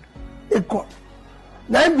share. Equal.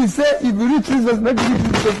 Now they say if you reach this person, make you reach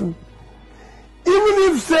this person.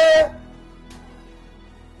 Even if say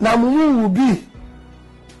na mumu will be,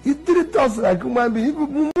 you treat us like human being. If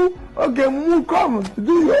mumu, okay, mumu come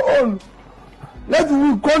do your own. Let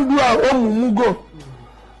we come do our own mumu go.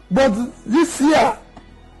 But this year,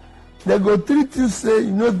 they go treat you say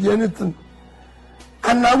you no be anything.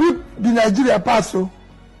 And now we be Nigeria pass so.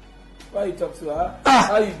 Why you talk to her?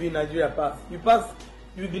 How you be Nigeria pass?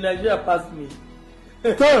 You be Nigeria pass me.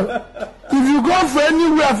 So, if you go for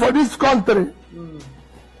anywhere for this country,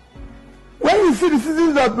 when you see the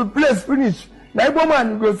citizens of the place finish, na Igbo man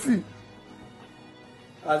you go see.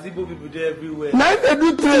 As Igbo people do everywhere. Now they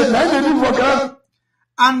do trade, now they do for class.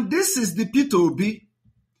 And this is the Peter Obi.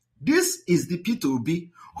 This is the Peter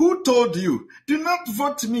Obi who told you, do not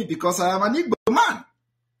vote me because I am an Igbo man.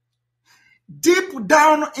 Deep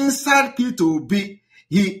down inside Peter Obi,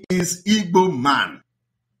 he is Igbo man.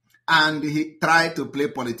 And he tried to play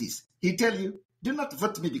politics. He tell you, do not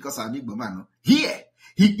vote me because I'm Igbo man. Here,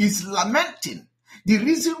 he is lamenting. The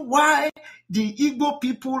reason why the Igbo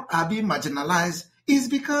people are being marginalized is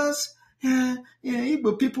because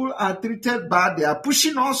Igbo people are treated bad. They are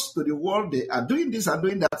pushing us to the wall. They are doing this and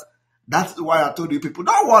doing that. That's why I told you people,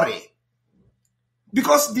 don't worry.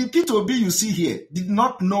 Because the Peter Obi you see here did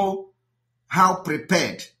not know how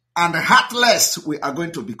prepared and heartless we are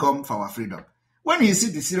going to become for our freedom. When he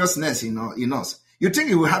sees the seriousness in us, you think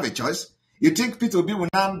he will have a choice? You think Peter Obi will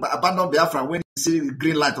now abandon Biafra when he sees the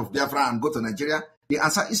green light of Biafra and go to Nigeria? The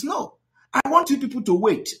answer is no. I want you people to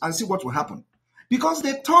wait and see what will happen. Because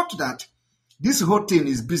they thought that This whole thing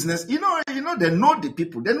is business. They know the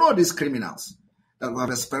people. They know these criminals that were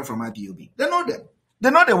expelled from IPOB. They know them.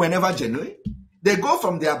 They know they were never genuine. They go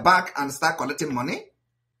from their back and start collecting money.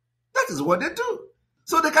 That is what they do.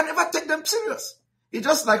 So they can never take them serious. It's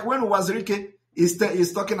just like when Wazirike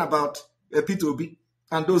is talking about P2B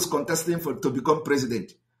and those contesting to become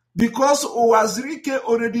president. Because Wazirike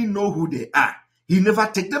already know who they are. He never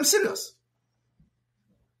take them serious.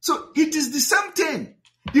 So it is the same thing.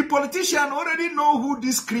 The politician already know who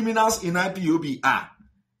these criminals in IPOB are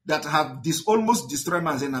that have almost destroyed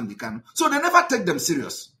Mazen Nnamdi Kanu. So they never take them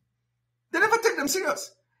serious. They never take them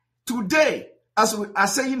serious. Today, as we are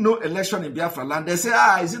saying no election in Biafra land, they say,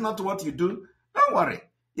 is it not what you do? Don't worry.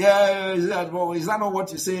 Yeah, is that not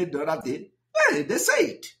what you said the other day? Yeah, they say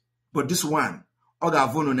it. But this one,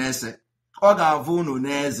 Ogavununese.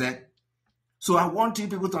 So I want you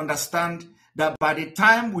people to understand that by the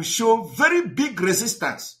time we show very big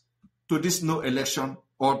resistance to this no election,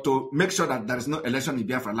 or to make sure that there is no election in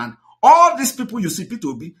Biafra land, all these people you see,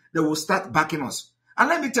 P2B, they will start backing us. And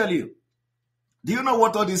let me tell you, do you know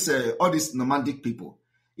what all these nomadic people,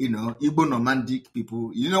 Igbo nomadic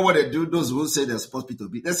people, you know what they do? Those who say they support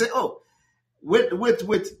P2B, they say, oh, wait,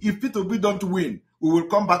 if P2B don't win, we will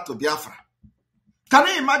come back to Biafra. Can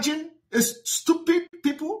you imagine a stupid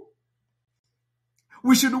people?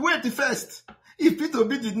 We should wait first. If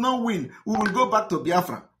P2B did not win, we will go back to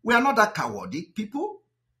Biafra. We are not that cowardly people.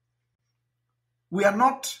 We are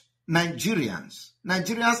not Nigerians.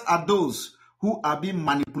 Nigerians are those who are being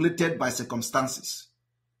manipulated by circumstances.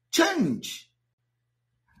 Change.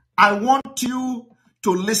 I want you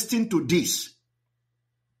to listen to this.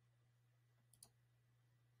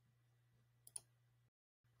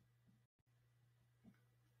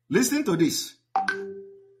 Listen to this.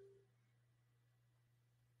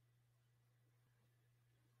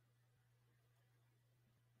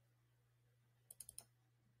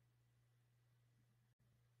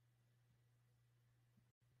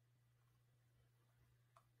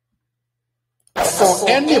 For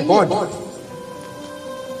anybody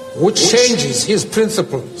who changes his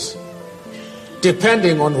principles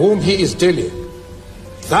depending on whom he is dealing,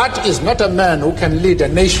 that is not a man who can lead a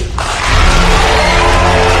nation.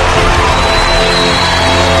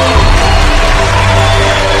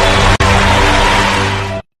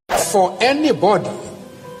 For anybody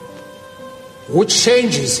who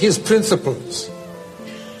changes his principles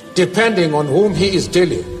depending on whom he is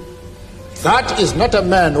dealing, that is not a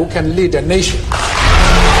man who can lead a nation.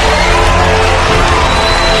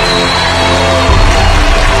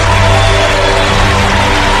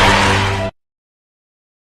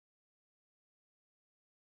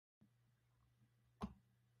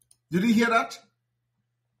 Did you hear that?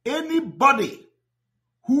 Anybody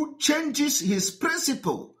who changes his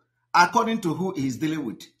principle according to who he is dealing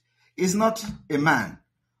with is not a man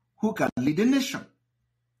who can lead a nation.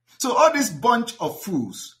 So all this bunch of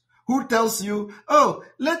fools who tells you, oh,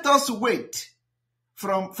 let us wait for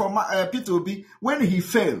P2B. When he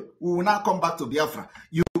fails, we will now come back to Biafra.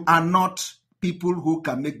 You are not people who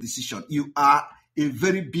can make decisions. You are a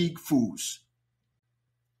very big fools.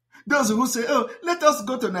 Those who say, oh, let us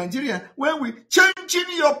go to Nigeria, when we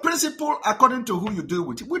changing your principle according to who you deal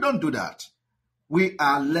with. We don't do that. We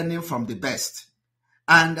are learning from the best.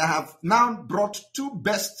 And I have now brought two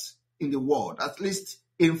best in the world, at least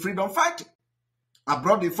in freedom fighting. I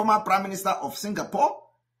brought the former Prime Minister of Singapore.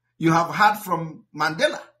 You have heard from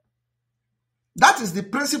Mandela. That is the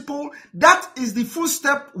principle. That is the full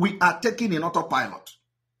step we are taking in autopilot.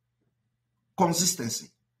 Consistency.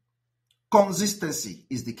 Consistency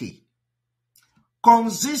is the key.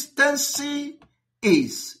 Consistency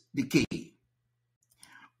is the key.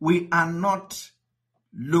 We are not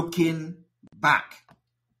looking back.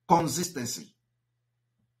 Consistency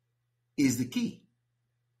is the key.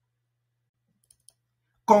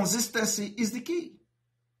 Consistency is the key.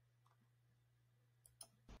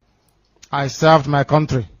 I served my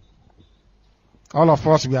country. All of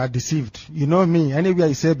us, we are deceived. You know me, anywhere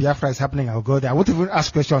you say Biafra is happening, I will go there. I won't even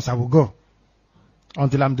ask questions, I will go.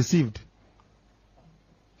 Until I'm deceived.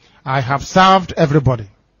 I have served everybody.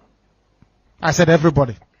 I said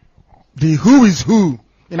everybody. The who is who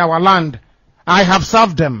in our land, I have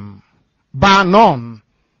served them. Bar none.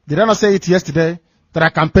 Did I not say it yesterday that I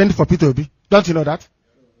campaigned for P2B? Don't you know that?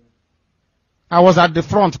 I was at the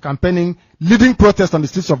front campaigning, leading protests on the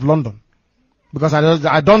streets of London. Because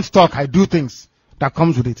I don't talk, I do things that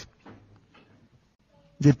comes with it.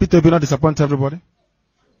 Did P2B not disappoint everybody?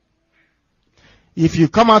 If you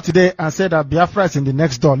come out today and say that Biafra is in the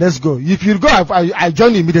next door, let's go. If you go, I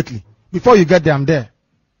join you immediately. Before you get there, I'm there.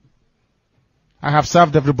 I have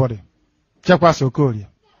served everybody. Check what's Okorie.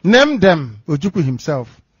 Name them, Ojukwu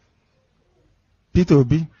himself, Peter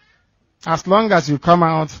Obi. As long as you come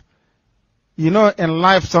out, in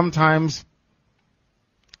life sometimes,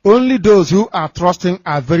 only those who are trusting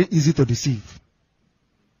are very easy to deceive.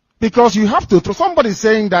 Because you have to trust. Somebody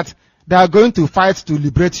saying that they are going to fight to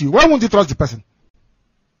liberate you. Why won't you trust the person?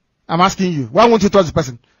 I'm asking you. Why won't you trust the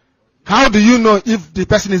person? How do you know if the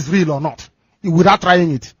person is real or not without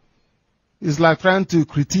trying it? It's like trying to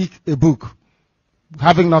critique a book,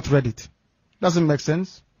 having not read it. Doesn't make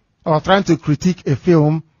sense. Or trying to critique a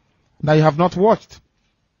film that you have not watched.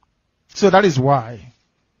 So that is why,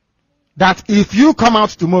 that if you come out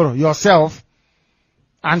tomorrow yourself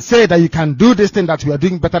and say that you can do this thing that we are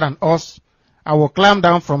doing better than us, I will climb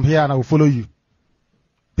down from here and I will follow you.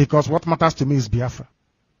 Because what matters to me is Biafra.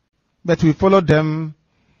 But we followed them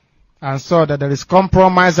and saw that there is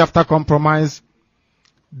compromise after compromise,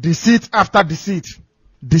 deceit after deceit,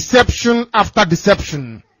 deception after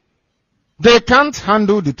deception. They can't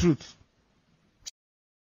handle the truth.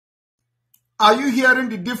 Are you hearing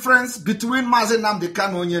the difference between Mazi Nnamdi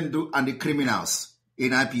Kanu Onyendu and the criminals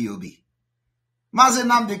in IPOB? Mazi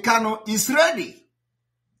Nnamdi Kanu is ready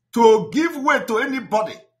to give way to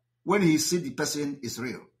anybody when he sees the person is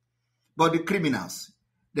real. But the criminals,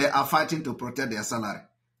 they are fighting to protect their salary.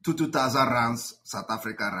 2,000 rands, South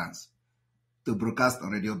Africa rands, to broadcast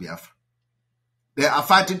on Radio Biafra. They are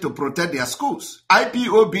fighting to protect their schools.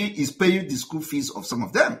 IPOB is paying the school fees of some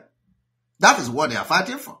of them. That is what they are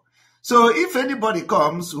fighting for. So if anybody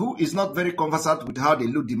comes who is not very conversant with how they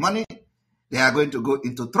loot the money, they are going to go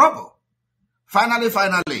into trouble.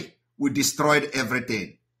 Finally, we destroyed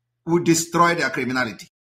everything. We destroyed their criminality.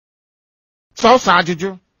 So,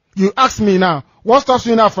 Sajuju, you ask me now, what stops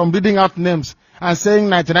you now from reading out names and saying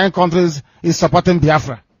 99 countries is supporting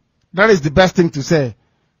Biafra? That is the best thing to say.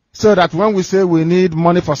 So that when we say we need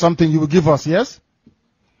money for something, you will give us, yes?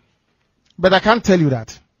 But I can't tell you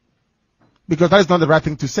that. Because that is not the right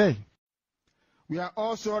thing to say. We are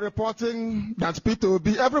also reporting that Peter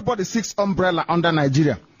Obi, everybody seeks umbrella under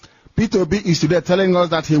Nigeria. Peter Obi is today telling us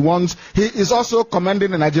that he is also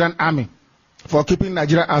commending the Nigerian army for keeping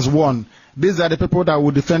Nigeria as one. These are the people that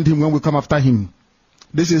will defend him when we come after him.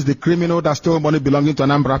 This is the criminal that stole money belonging to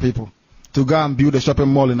Anambra people to go and build a shopping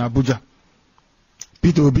mall in Abuja.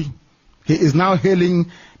 Peter Obi, he is now hailing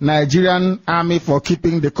Nigerian army for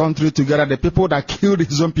keeping the country together, the people that killed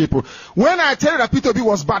his own people. When I tell you that Peter Obi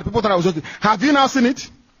was bad, people thought I was joking. Have you now seen it?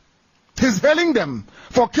 He's hailing them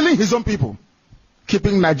for killing his own people,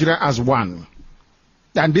 keeping Nigeria as one.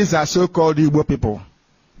 And these are so-called Igbo people.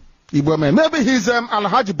 Igbo men. Maybe his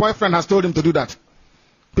Alhaji boyfriend has told him to do that.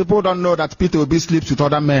 People don't know that Peter Obi sleeps with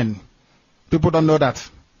other men. People don't know that.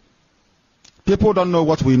 People don't know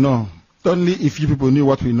what we know. Only if you people knew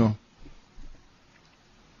what we know.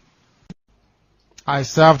 I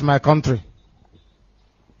served my country.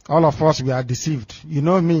 All of us, we are deceived. You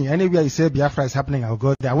know me, anywhere you say Biafra is happening, I'll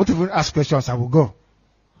go there. I won't even ask questions, I will go.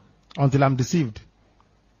 Until I'm deceived.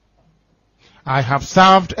 I have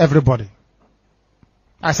served everybody.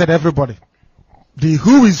 I said everybody. The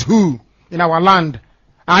who is who in our land,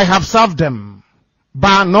 I have served them.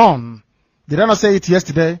 Bar none. Did I not say it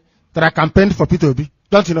yesterday that I campaigned for Peter Obi?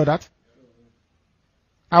 Don't you know that?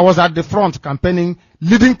 I was at the front campaigning,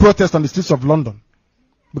 leading protests on the streets of London.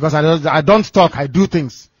 Because I don't talk, I do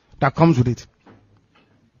things that comes with it.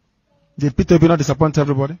 Did Peter Obi not disappoint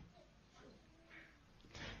everybody?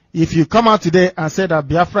 If you come out today and say that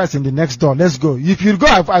Biafra is in the next door, let's go. If you go,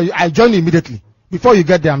 I join you immediately. Before you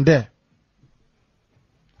get there, I'm there.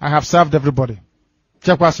 I have served everybody.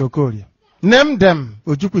 Chekwa Sokori. Name them,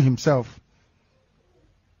 Ojukwu himself,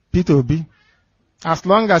 Peter Obi. As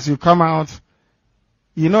long as you come out,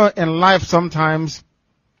 in life sometimes,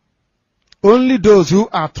 only those who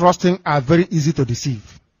are trusting are very easy to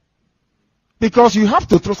deceive. Because you have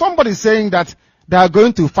to trust. Somebody saying that they are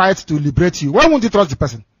going to fight to liberate you. Why won't you trust the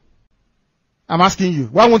person? I'm asking you.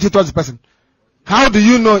 Why won't you trust the person? How do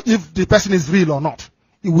you know if the person is real or not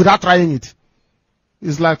without trying it?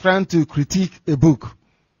 It's like trying to critique a book,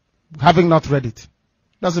 having not read it.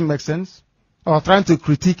 Doesn't make sense. Or trying to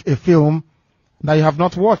critique a film that you have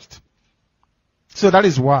not watched. So that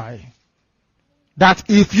is why, that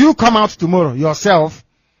if you come out tomorrow yourself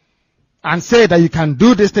and say that you can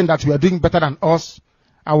do this thing that we are doing better than us,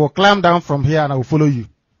 I will climb down from here and I will follow you.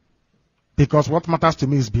 Because what matters to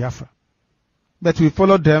me is Biafra. But we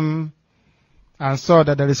followed them and saw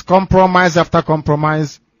that there is compromise after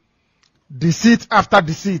compromise, deceit after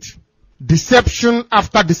deceit, deception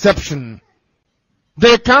after deception.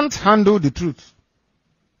 They can't handle the truth.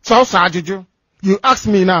 So, Sajuju, you ask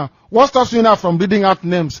me now, what stops you now from reading out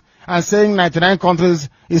names and saying 99 countries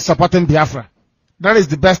is supporting Biafra? That is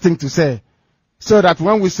the best thing to say. So that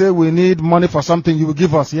when we say we need money for something, you will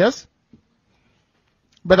give us, yes?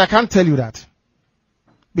 But I can't tell you that.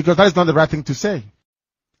 Because that is not the right thing to say.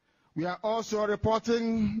 We are also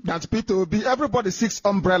reporting that Peter Obi, everybody seeks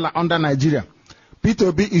umbrella under Nigeria. Peter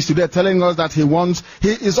Obi is today telling us that he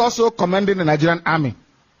is also commending the Nigerian army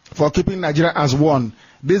for keeping Nigeria as one.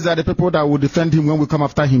 These are the people that will defend him when we come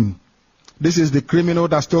after him. This is the criminal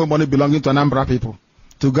that stole money belonging to Anambra people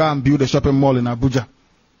to go and build a shopping mall in Abuja.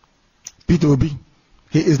 Peter Obi.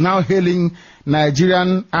 He is now hailing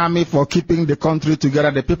Nigerian army for keeping the country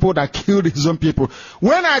together, the people that killed his own people.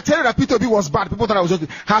 When I tell you that Peter Obi was bad, people thought I was joking.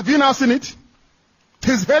 Have you now seen it?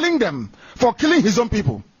 He's hailing them for killing his own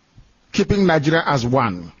people, keeping Nigeria as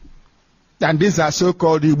one. And these are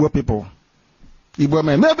so-called Igbo people. Igbo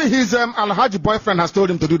men. Maybe his Alhaji boyfriend has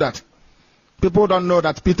told him to do that. People don't know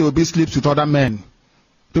that Peter Obi sleeps with other men.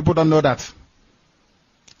 People don't know that.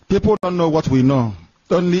 People don't know what we know.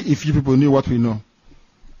 Only if you people knew what we know.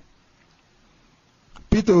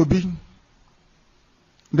 Peter Obi.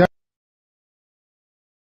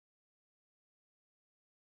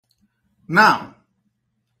 Now,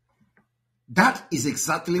 that is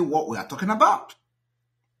exactly what we are talking about.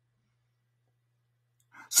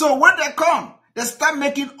 So when they come, they start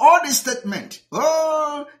making all these statements.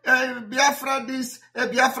 Oh, Biafra this,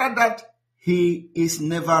 Biafra that. He is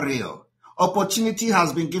never real. Opportunity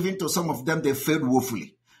has been given to some of them. They failed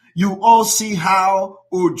woefully. You all see how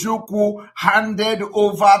Ojukwu handed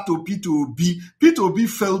over to Peter Obi. Peter Obi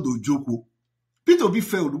failed Ojukwu. Peter Obi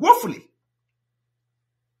failed woefully.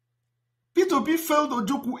 Peter Obi failed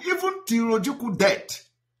Ojukwu. Even till Ojukwu death,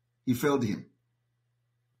 he failed him.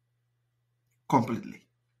 Completely.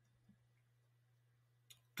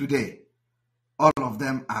 Today, all of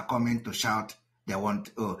them are coming to shout, they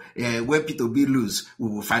want, when Peter Obi lose, we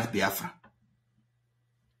will fight Biafra.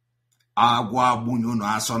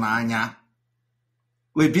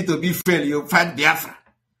 When Peter Obi fail, you fight Biafra.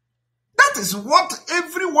 That is what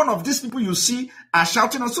every one of these people you see are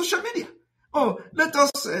shouting on social media. Oh, let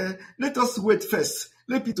us wait first.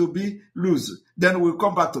 Let Peter Obi lose. Then we'll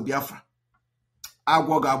come back to Biafra.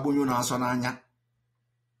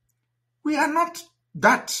 We are not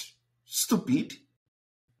that stupid.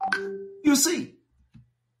 You see,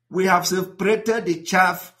 we have separated the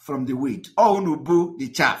chaff from the wheat. Oh, Nubu, the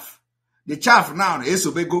chaff. The chaff now is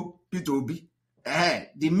Obego, Peter Obi.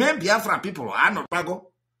 The main Biafra people are not Bago.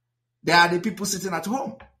 They are the people sitting at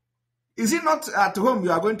home. Is it not at home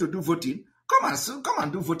you are going to do voting? Come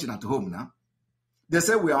and do voting at home now. They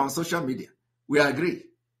say we are on social media. We agree.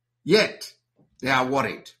 Yet, they are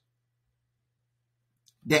worried.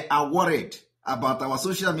 They are worried about our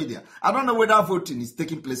social media. I don't know whether voting is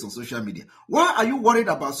taking place on social media. Why are you worried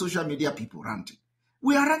about social media people ranting?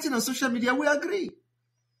 We are ranting on social media. We agree.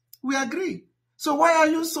 We agree. So why are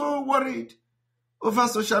you so worried over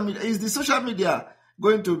social media? Is the social media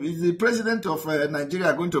is the president of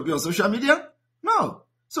Nigeria going to be on social media? No.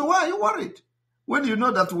 So why are you worried? When you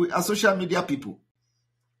know that we are social media people,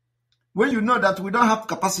 when you know that we don't have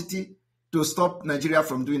capacity to stop Nigeria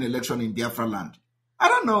from doing election in Biafra land. I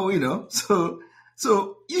don't know,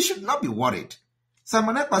 So you should not be worried.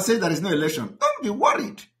 Simon Ekpa says there is no election. Don't be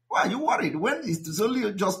worried. Why are you worried? When it is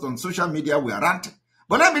only just on social media we are ranting.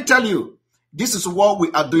 But let me tell you, this is what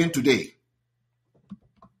we are doing today.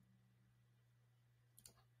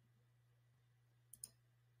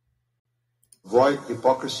 Avoid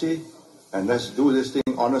hypocrisy, and let's do this thing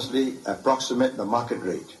honestly, approximate the market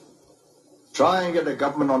rate. Try and get the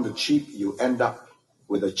government on the cheap, you end up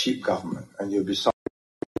with a cheap government, and you'll be sorry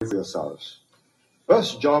for yourselves.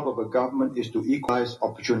 First job of a government is to equalize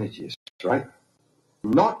opportunities, right?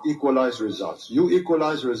 Not equalize results. You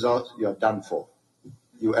equalize results, you're done for.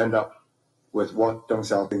 You end up with what Deng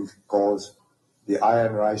Xiaoping calls the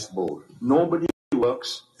iron rice bowl. Nobody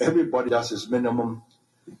works, everybody does his minimum,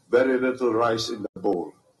 very little rice in the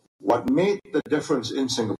bowl. What made the difference in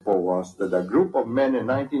Singapore was that a group of men in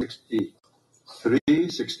 1963,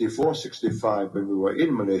 64, 65, when we were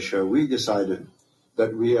in Malaysia, we decided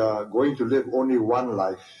that we are going to live only one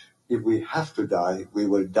life. If we have to die, we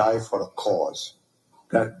will die for a cause.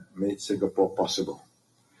 That made Singapore possible.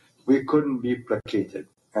 We couldn't be placated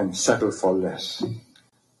and settle for less.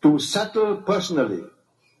 To settle personally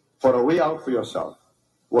for a way out for yourself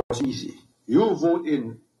was easy. You vote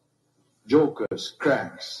in jokers,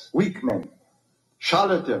 cranks, weak men,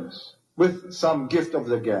 charlatans with some gift of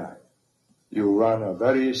the gab. You run a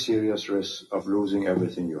very serious risk of losing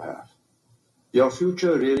everything you have. Your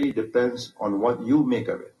future really depends on what you make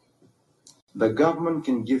of it. The government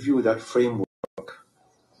can give you that framework,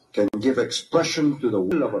 can give expression to the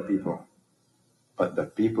will of a people, but the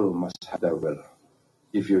people must have their will.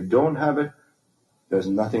 If you don't have it, there's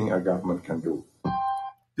nothing a government can do.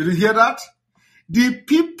 Did you hear that? The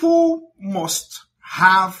people must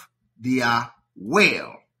have their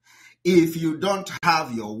will. If you don't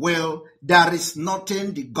have your will, there is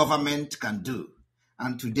nothing the government can do.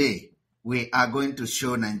 And today, we are going to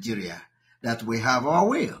show Nigeria that we have our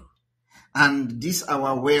will. And this,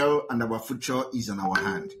 our will and our future is in our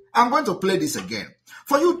hand. I'm going to play this again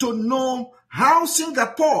for you to know how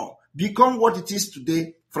Singapore became what it is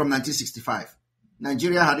today from 1965.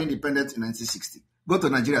 Nigeria had independence in 1960. Go to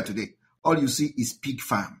Nigeria today. All you see is pig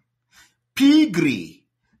farm. Piggery.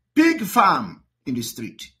 Pig farm in the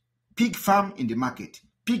street. Pig farm in the market.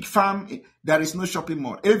 Pig farm. There is no shopping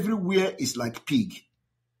mall. Everywhere is like pig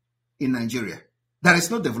in Nigeria. There is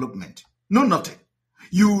no development. No nothing.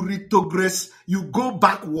 You retrogress. You go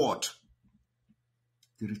backward.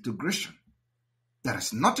 The retrogression. There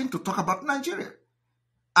is nothing to talk about Nigeria.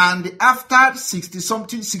 And after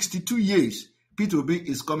 62 years, P2B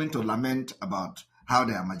is coming to lament about how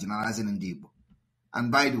they are marginalizing Ndibo.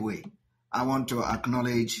 And by the way, I want to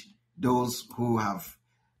acknowledge those who have,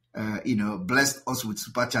 blessed us with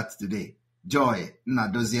super chat today. Joy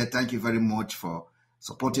Nadozie, thank you very much for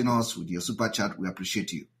supporting us with your super chat. We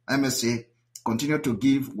appreciate you. MSA, continue to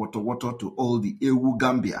give water to all the Ewu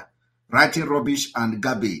Gambia, writing rubbish and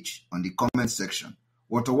garbage on the comment section.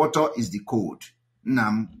 Water is the code.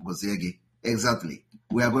 Nam Gozege. Exactly.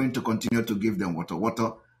 We are going to continue to give them water.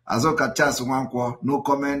 Azoka Charles Wankwo, no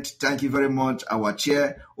comment. Thank you very much. Our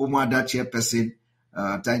chair, Umada chairperson,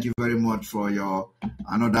 thank you very much for your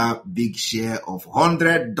another big share of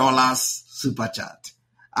 $100 super chat.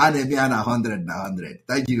 And again, 100.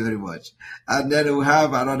 Thank you very much. And then we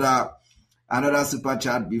have another super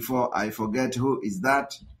chat before I forget who is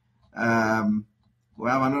that. We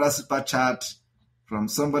have another super chat from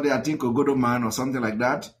somebody, I think Ogodo Man or something like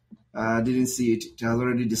that. I didn't see it. It has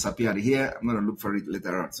already disappeared here. I'm going to look for it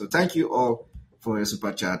later on. So thank you all for your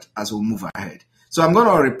super chat as we move ahead. So I'm going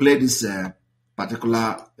to replay this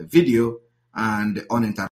particular video and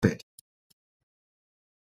uninterrupted.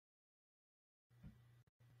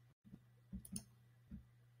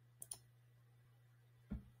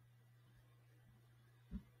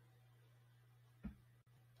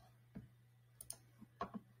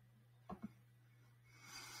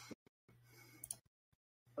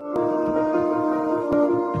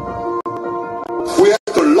 We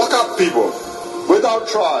have to lock up people without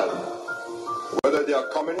trial, whether they are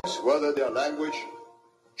communists, whether they are language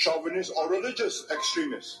chauvinists or religious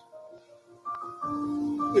extremists.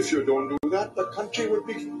 If you don't do that, the country will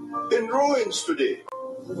be in ruins today.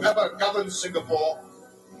 Whoever governs Singapore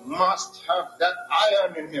must have that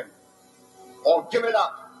iron in him or give it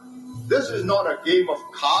up. This is not a game of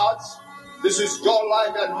cards. This is your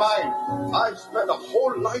life and mine. I've spent a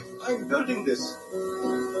whole lifetime building this.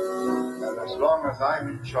 And as long as I'm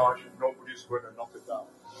in charge, nobody's going to knock it down.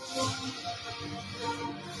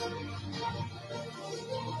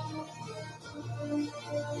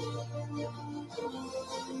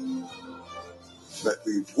 But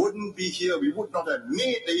we wouldn't be here, we would not have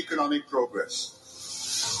made the economic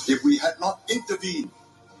progress if we had not intervened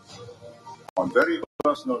on very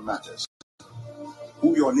personal matters.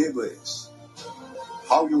 Who your neighbor is,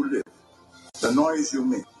 how you live, the noise you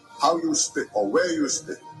make, how you spit or where you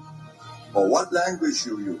spit, or what language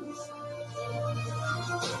you use.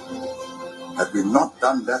 Had we not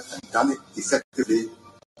done that and done it effectively,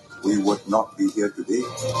 we would not be here today.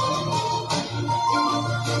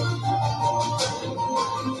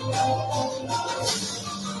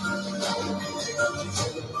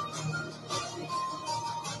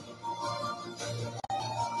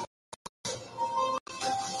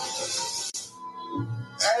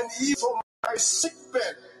 And even from my sick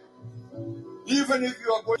bed, even if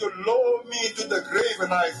you are going to lower me to the grave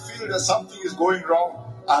and I feel that something is going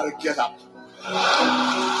wrong, I'll get up.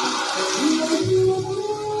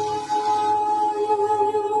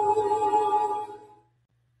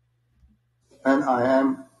 And I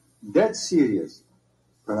am dead serious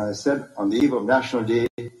when I said on the eve of National Day,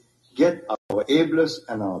 get our ablest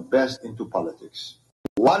and our best into politics.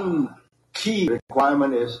 One key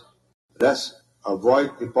requirement is let's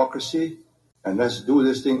avoid hypocrisy and let's do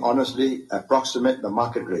this thing honestly, approximate the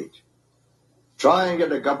market rate. Try and get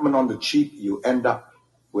the government on the cheap, you end up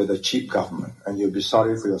with a cheap government and you'll be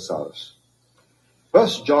sorry for yourselves.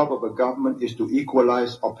 First job of a government is to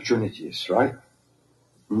equalize opportunities, right?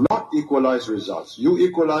 Not equalize results. You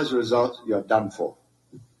equalize results, you're done for.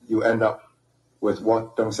 You end up with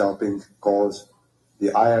what Deng Xiaoping calls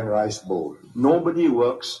the iron rice bowl. Nobody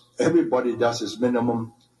works, everybody does his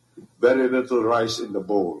minimum, very little rice in the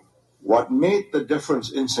bowl. What made the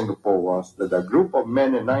difference in Singapore was that a group of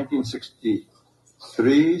men in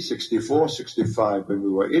 1963, 64, 65, when we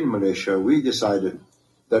were in Malaysia, we decided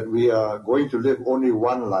that we are going to live only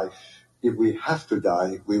one life. If we have to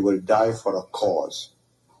die, we will die for a cause.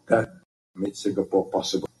 That made Singapore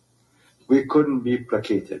possible. We couldn't be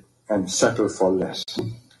placated and settle for less.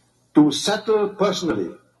 To settle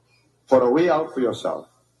personally for a way out for yourself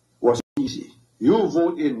was easy. You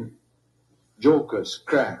vote in jokers,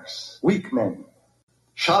 cracks, weak men,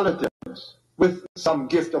 charlatans with some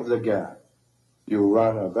gift of the gab. You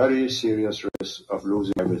run a very serious risk of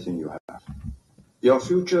losing everything you have. Your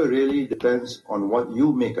future really depends on what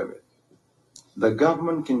you make of it. The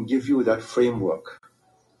government can give you that framework,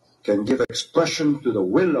 can give expression to the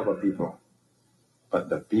will of a people, but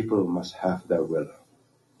the people must have their will.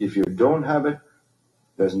 If you don't have it,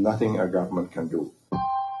 there's nothing a government can do.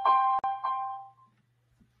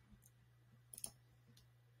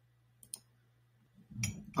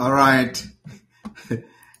 All right.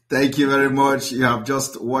 Thank you very much. You have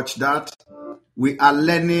just watched that. We are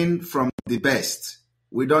learning from the best.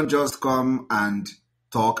 We don't just come and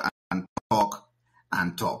talk and talk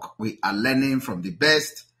and talk. We are learning from the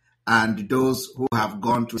best and those who have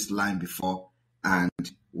gone through this line before, and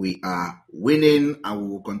we are winning and we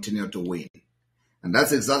will continue to win. And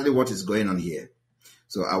that's exactly what is going on here.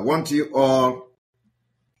 So I want you all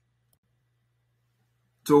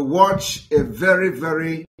to watch a very,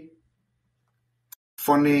 very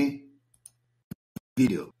funny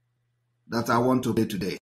video that I want to play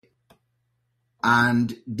today.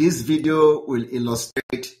 And this video will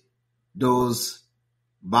illustrate those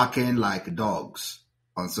barking like dogs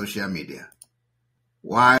on social media.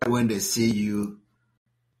 Why, when they see you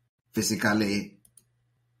physically,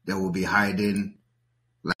 they will be hiding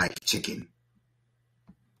like chicken.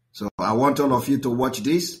 So I want all of you to watch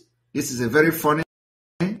this. This is a very funny,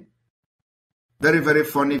 very, very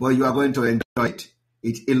funny, but you are going to enjoy it.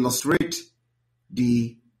 It illustrates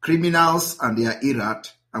the criminals and their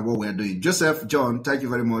irate and what we're doing. Joseph John, thank you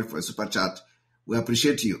very much for a super chat. We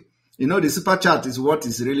appreciate you. You know, the super chat is what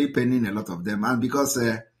is really paining a lot of them. And because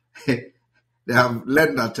they have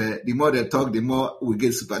learned that the more they talk, the more we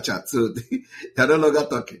get super chat. So they're no longer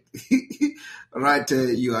talking. Right,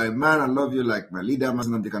 you are a man. I love you like my leader.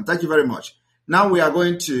 Thank you very much. Now we are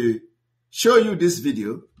going to show you this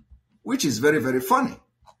video, which is very, very funny.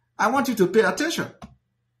 I want you to pay attention.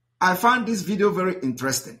 I find this video very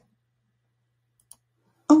interesting.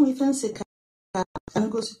 Oh, if I say, I'm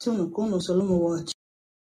going to go Solomon watch.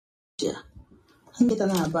 Yeah, I'm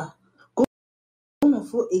getting about. Go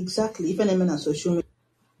for exactly if I'm on social media.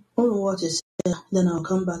 All watch is there, then I'll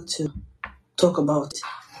come back to talk about it.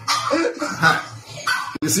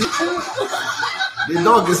 You see, the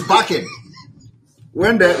dog is barking.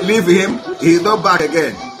 When they leave him, he's not back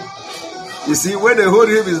again. You see, when they hold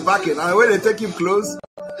him, he's barking. And when they take him close,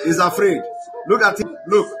 he's afraid. Look at him.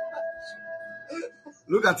 Look.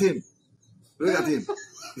 Look at him. Look at him.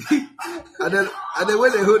 and then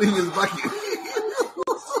when they hold him, he's barking.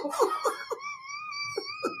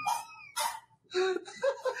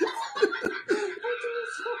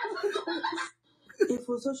 If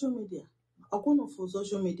for social media, or one for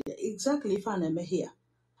social media, exactly if I'm here.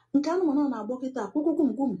 Nke anụmanụ na-agbọ kịta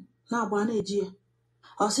kwukwukwum na-agba na-eji ya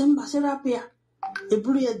ọsị mba sirapịa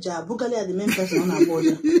eburu ya ji abụgali ya the main person ọ na-agba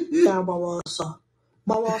ụja ya agbawa ọsọ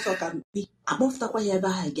ka mkpi akpọfụtakwa ya ebe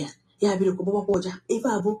ahụ again ya birikwa gbawakwa ụja ife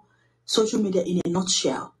abụ social media in a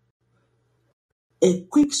nutshell. A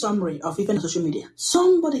quick summary of even social media.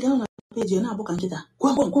 Somebody ga na page ya na-agbọ ka nkịta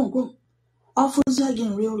gwam ọfụzia gị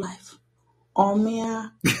in real life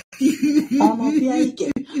ọmịa ọnọpịa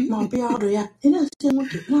ike ma ọpịa ọdụ ya ị na-asị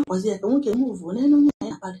nwoke na-akwazi ya ka nwoke move n'elu onye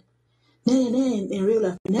ya akparị na-enye in real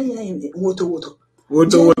life na-enye woto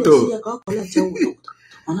ya ka ọ collect woto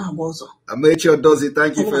ọ na-agba ọzọ. Amaechi Odozi,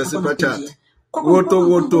 thank you for your super chat. Woto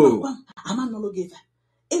amanụlụ gị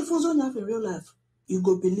if ụzọ onye afọ in real life you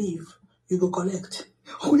go believe you go collect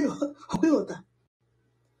ọkwịghọta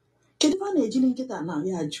kedu ebe a na-ejili nkịta na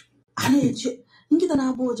ya ajụ a na-eji nkịta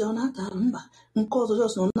na-agba ụja ọ na-ata arụ mba nke ọzọ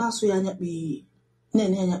jos na ọ na-asụ ya anya kpii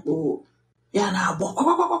na-enye anya kpoo ya na-agbọ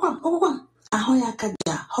kwakwam ahụ ya aka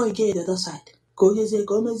ja how you get the other side ka o jezie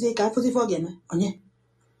ka o mezie ka afụzi ọ ga-eme onye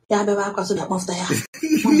ya bịaba akwasị ga-akpọfụta ya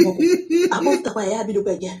akpọfụtakwa ya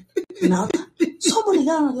bidokwa again na ọta somebody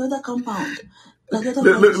got on the other compound look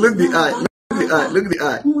the eye look the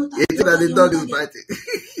eye it's that the dog is biting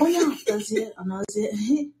onye ahụtazie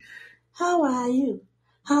ọnazie how are you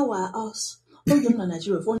how are us oge m na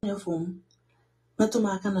Nigeria onye fụ m metụ m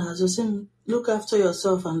aka n'azụ sị m look after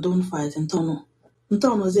yourself and don't fight ntọnụ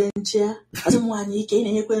ntọnụzie nchịa asị m nwaanyị ike ị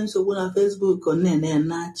na-enyekwe nsogbu na Facebook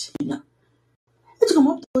na-achị ya ejikọ m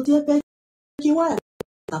ọpụta ebe kiwa ya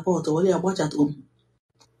support were ya gbachatụ m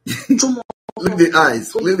Look the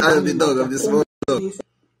eyes of the dog, of the small dog.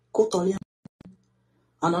 Kụtọrọ ya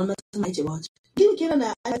anonymous ma iche watch gịnị ka ị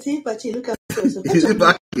na-ati ịpachi look at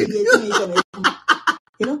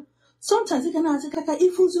you know sometimes you can ask kaka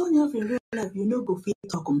ifuzi onye of in real life you no go fit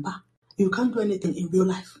talk mba you can't do anything in real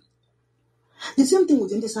life. The same thing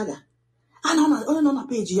with the saga. Onye nọ na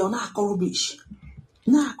page ya ọ na-akọ rubbish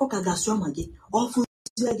na-akọ ka gasị ọma gị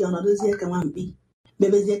ọfụzie gị ọnọdụzie ka nwa mkpi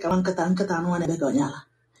bebezie ka nwa nkata anụ na ebe ka onye ala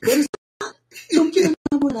nke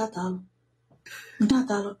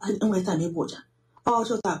atalụ enweta m ịbụ ụja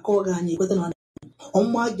ọchọta akọ gị anyị ekweta na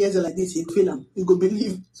ọmụma gị eze like this you feel am you go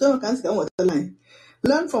believe so ka nsị ka nweta line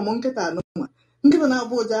learn from nkịta anụ nwa nkịta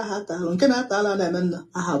na-abụ ụja aha atalụ nke na-ata ala na-eme nna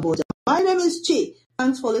aha abụ ụja. My name is Chi.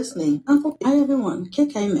 Thanks for listening and for hi everyone.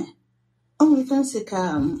 Kekaime. Only fancy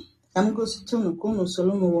I'm going to no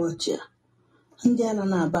solo watch ya. Ndị ala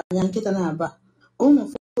na-aba ya nkịta na-aba unu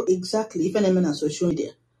follow exactly if any on social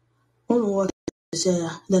media unu watch ya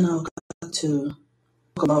then I'll come to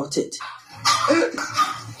talk about it.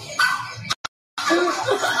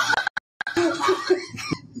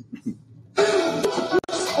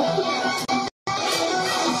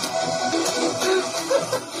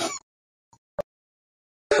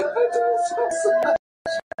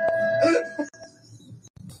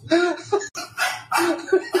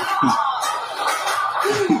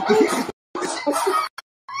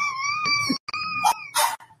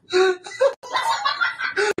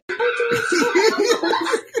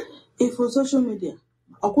 If for social media,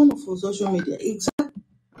 for social media, exactly.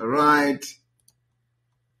 Right.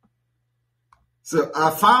 So I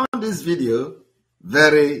found this video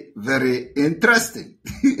very, very interesting.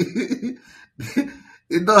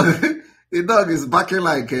 The dog is barking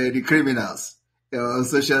like the criminals on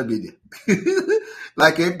social media.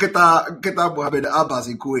 Like Nketa Mohammed Abbas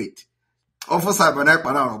in Kuwait. Officer Manek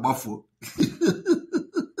Panano Bafo.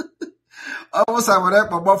 Officer Manek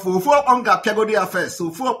Bafo. Ufu onga piagodi affairs. So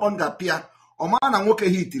ufu onga pia. Omana nwoke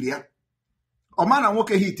hitilia.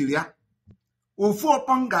 Ufu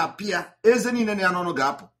onga pia. Eze ni nene anono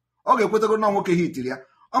gapo. Oge kwetego na nwoke hitilia.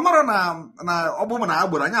 Omaro na obumu na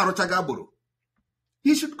agboro. Anya arochaga agboro.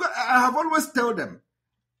 He should go. I have always told them,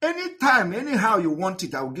 anytime, anyhow you want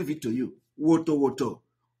it, I will give it to you. Woto,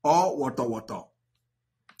 or woto.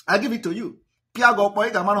 I give it to you. Piagopo,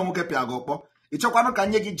 igamano muke piagopo. Ichokwano ka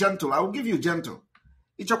nyegi gentle, I will give you gentle.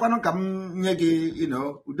 Ichokwano ka nyegi,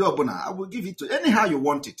 udobuna, I will give it to you. Anyhow you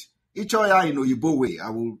want it. Ichoya in Oyibo way, I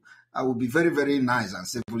will be very, very nice and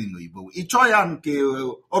simple in Oyibo way. Ichoya nke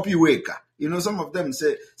opiweka. Some of them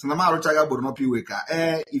say, if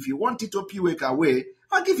you want it opiweka way,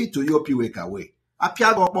 I'll give it to you opiweka way.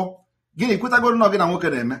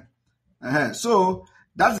 So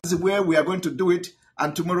that is where we are going to do it,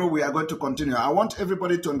 and tomorrow we are going to continue. I want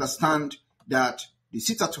everybody to understand that the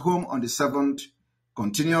sit at home on the 7th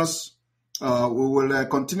continues. We will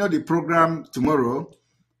continue the program tomorrow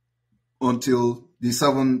until the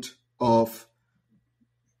 7th of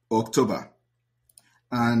October.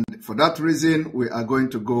 And for that reason, we are going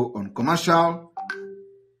to go on commercial.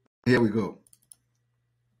 Here we go.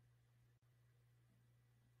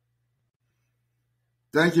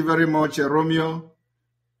 Thank you very much, Romeo,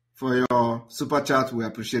 for your super chat. We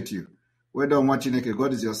appreciate you. Well done, Wachineke.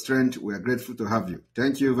 God is your strength. We are grateful to have you.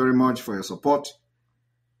 Thank you very much for your support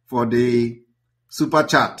for the super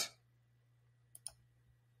chat.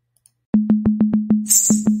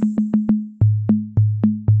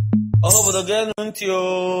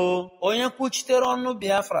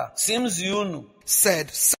 Said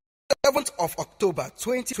 7th of October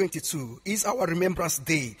 2022 is our remembrance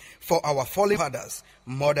day for our fallen fathers,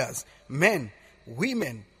 mothers, men,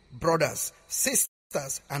 women, brothers, sisters,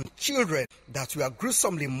 and children that were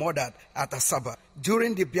gruesomely murdered at Asaba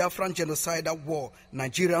during the Biafran genocidal war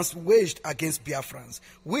Nigerians waged against Biafrans.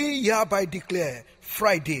 We hereby declare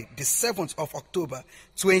Friday, the 7th of October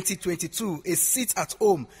 2022, a sit at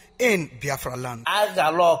home in Biafra land.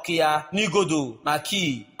 Agalokia nigodo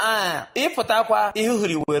maki ịpụtakwa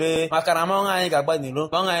ihuri were maka na mọnga anyị ga-agba n'ilo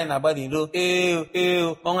mọnga anyị na-agba n'ilo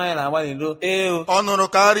mọnga anyị na-agba n'ilo ọnụrụ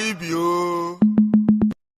karịa ibi o.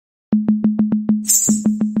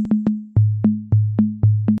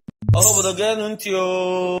 Obodo genu ntị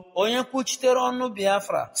o onye kwuchitere ọnụ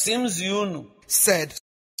Biafra simzi unu. Said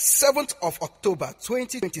 7th of October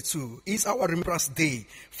 2022 is our remembrance day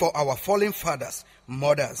for our fallen fathers,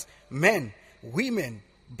 mothers, men, women,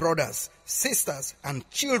 brothers, sisters, and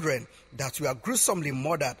children that were gruesomely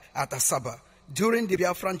murdered at Asaba during the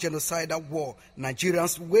Biafran genocidal war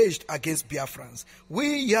Nigerians waged against Biafrans.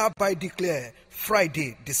 We hereby declare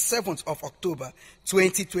Friday, the 7th of October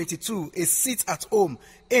 2022, a sit at home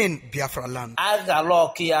in Biafra land.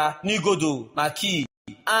 Agalokia Nigodo Maki.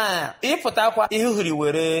 Ịpụtakwa ihe uhiri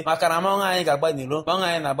were maka na mmanwụ anyị ga-agba n'ilo, mmanwụ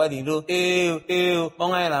anyị na-agba n'ilo,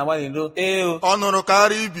 mmanwụ anyị na-agba n'ilo, ọ nụrụ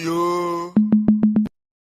karịa ibi o.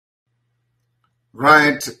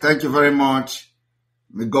 Right, thank you very much.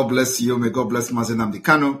 May God bless you. May God bless Mazi Nnamdi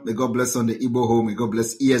Kanu. May God bless on the Igbo home. May God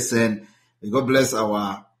bless ESN. May God bless all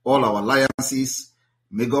our alliances.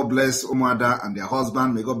 May God bless Umuada and their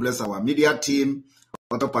husband. May God bless our media team,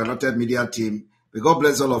 autopiloted media team. May God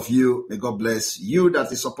bless all of you. May God bless you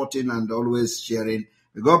that is supporting and always sharing.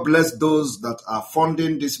 May God bless those that are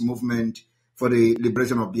funding this movement for the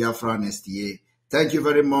liberation of Biafra and STA. Thank you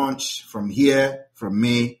very much. From here, from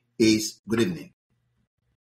me, is good evening.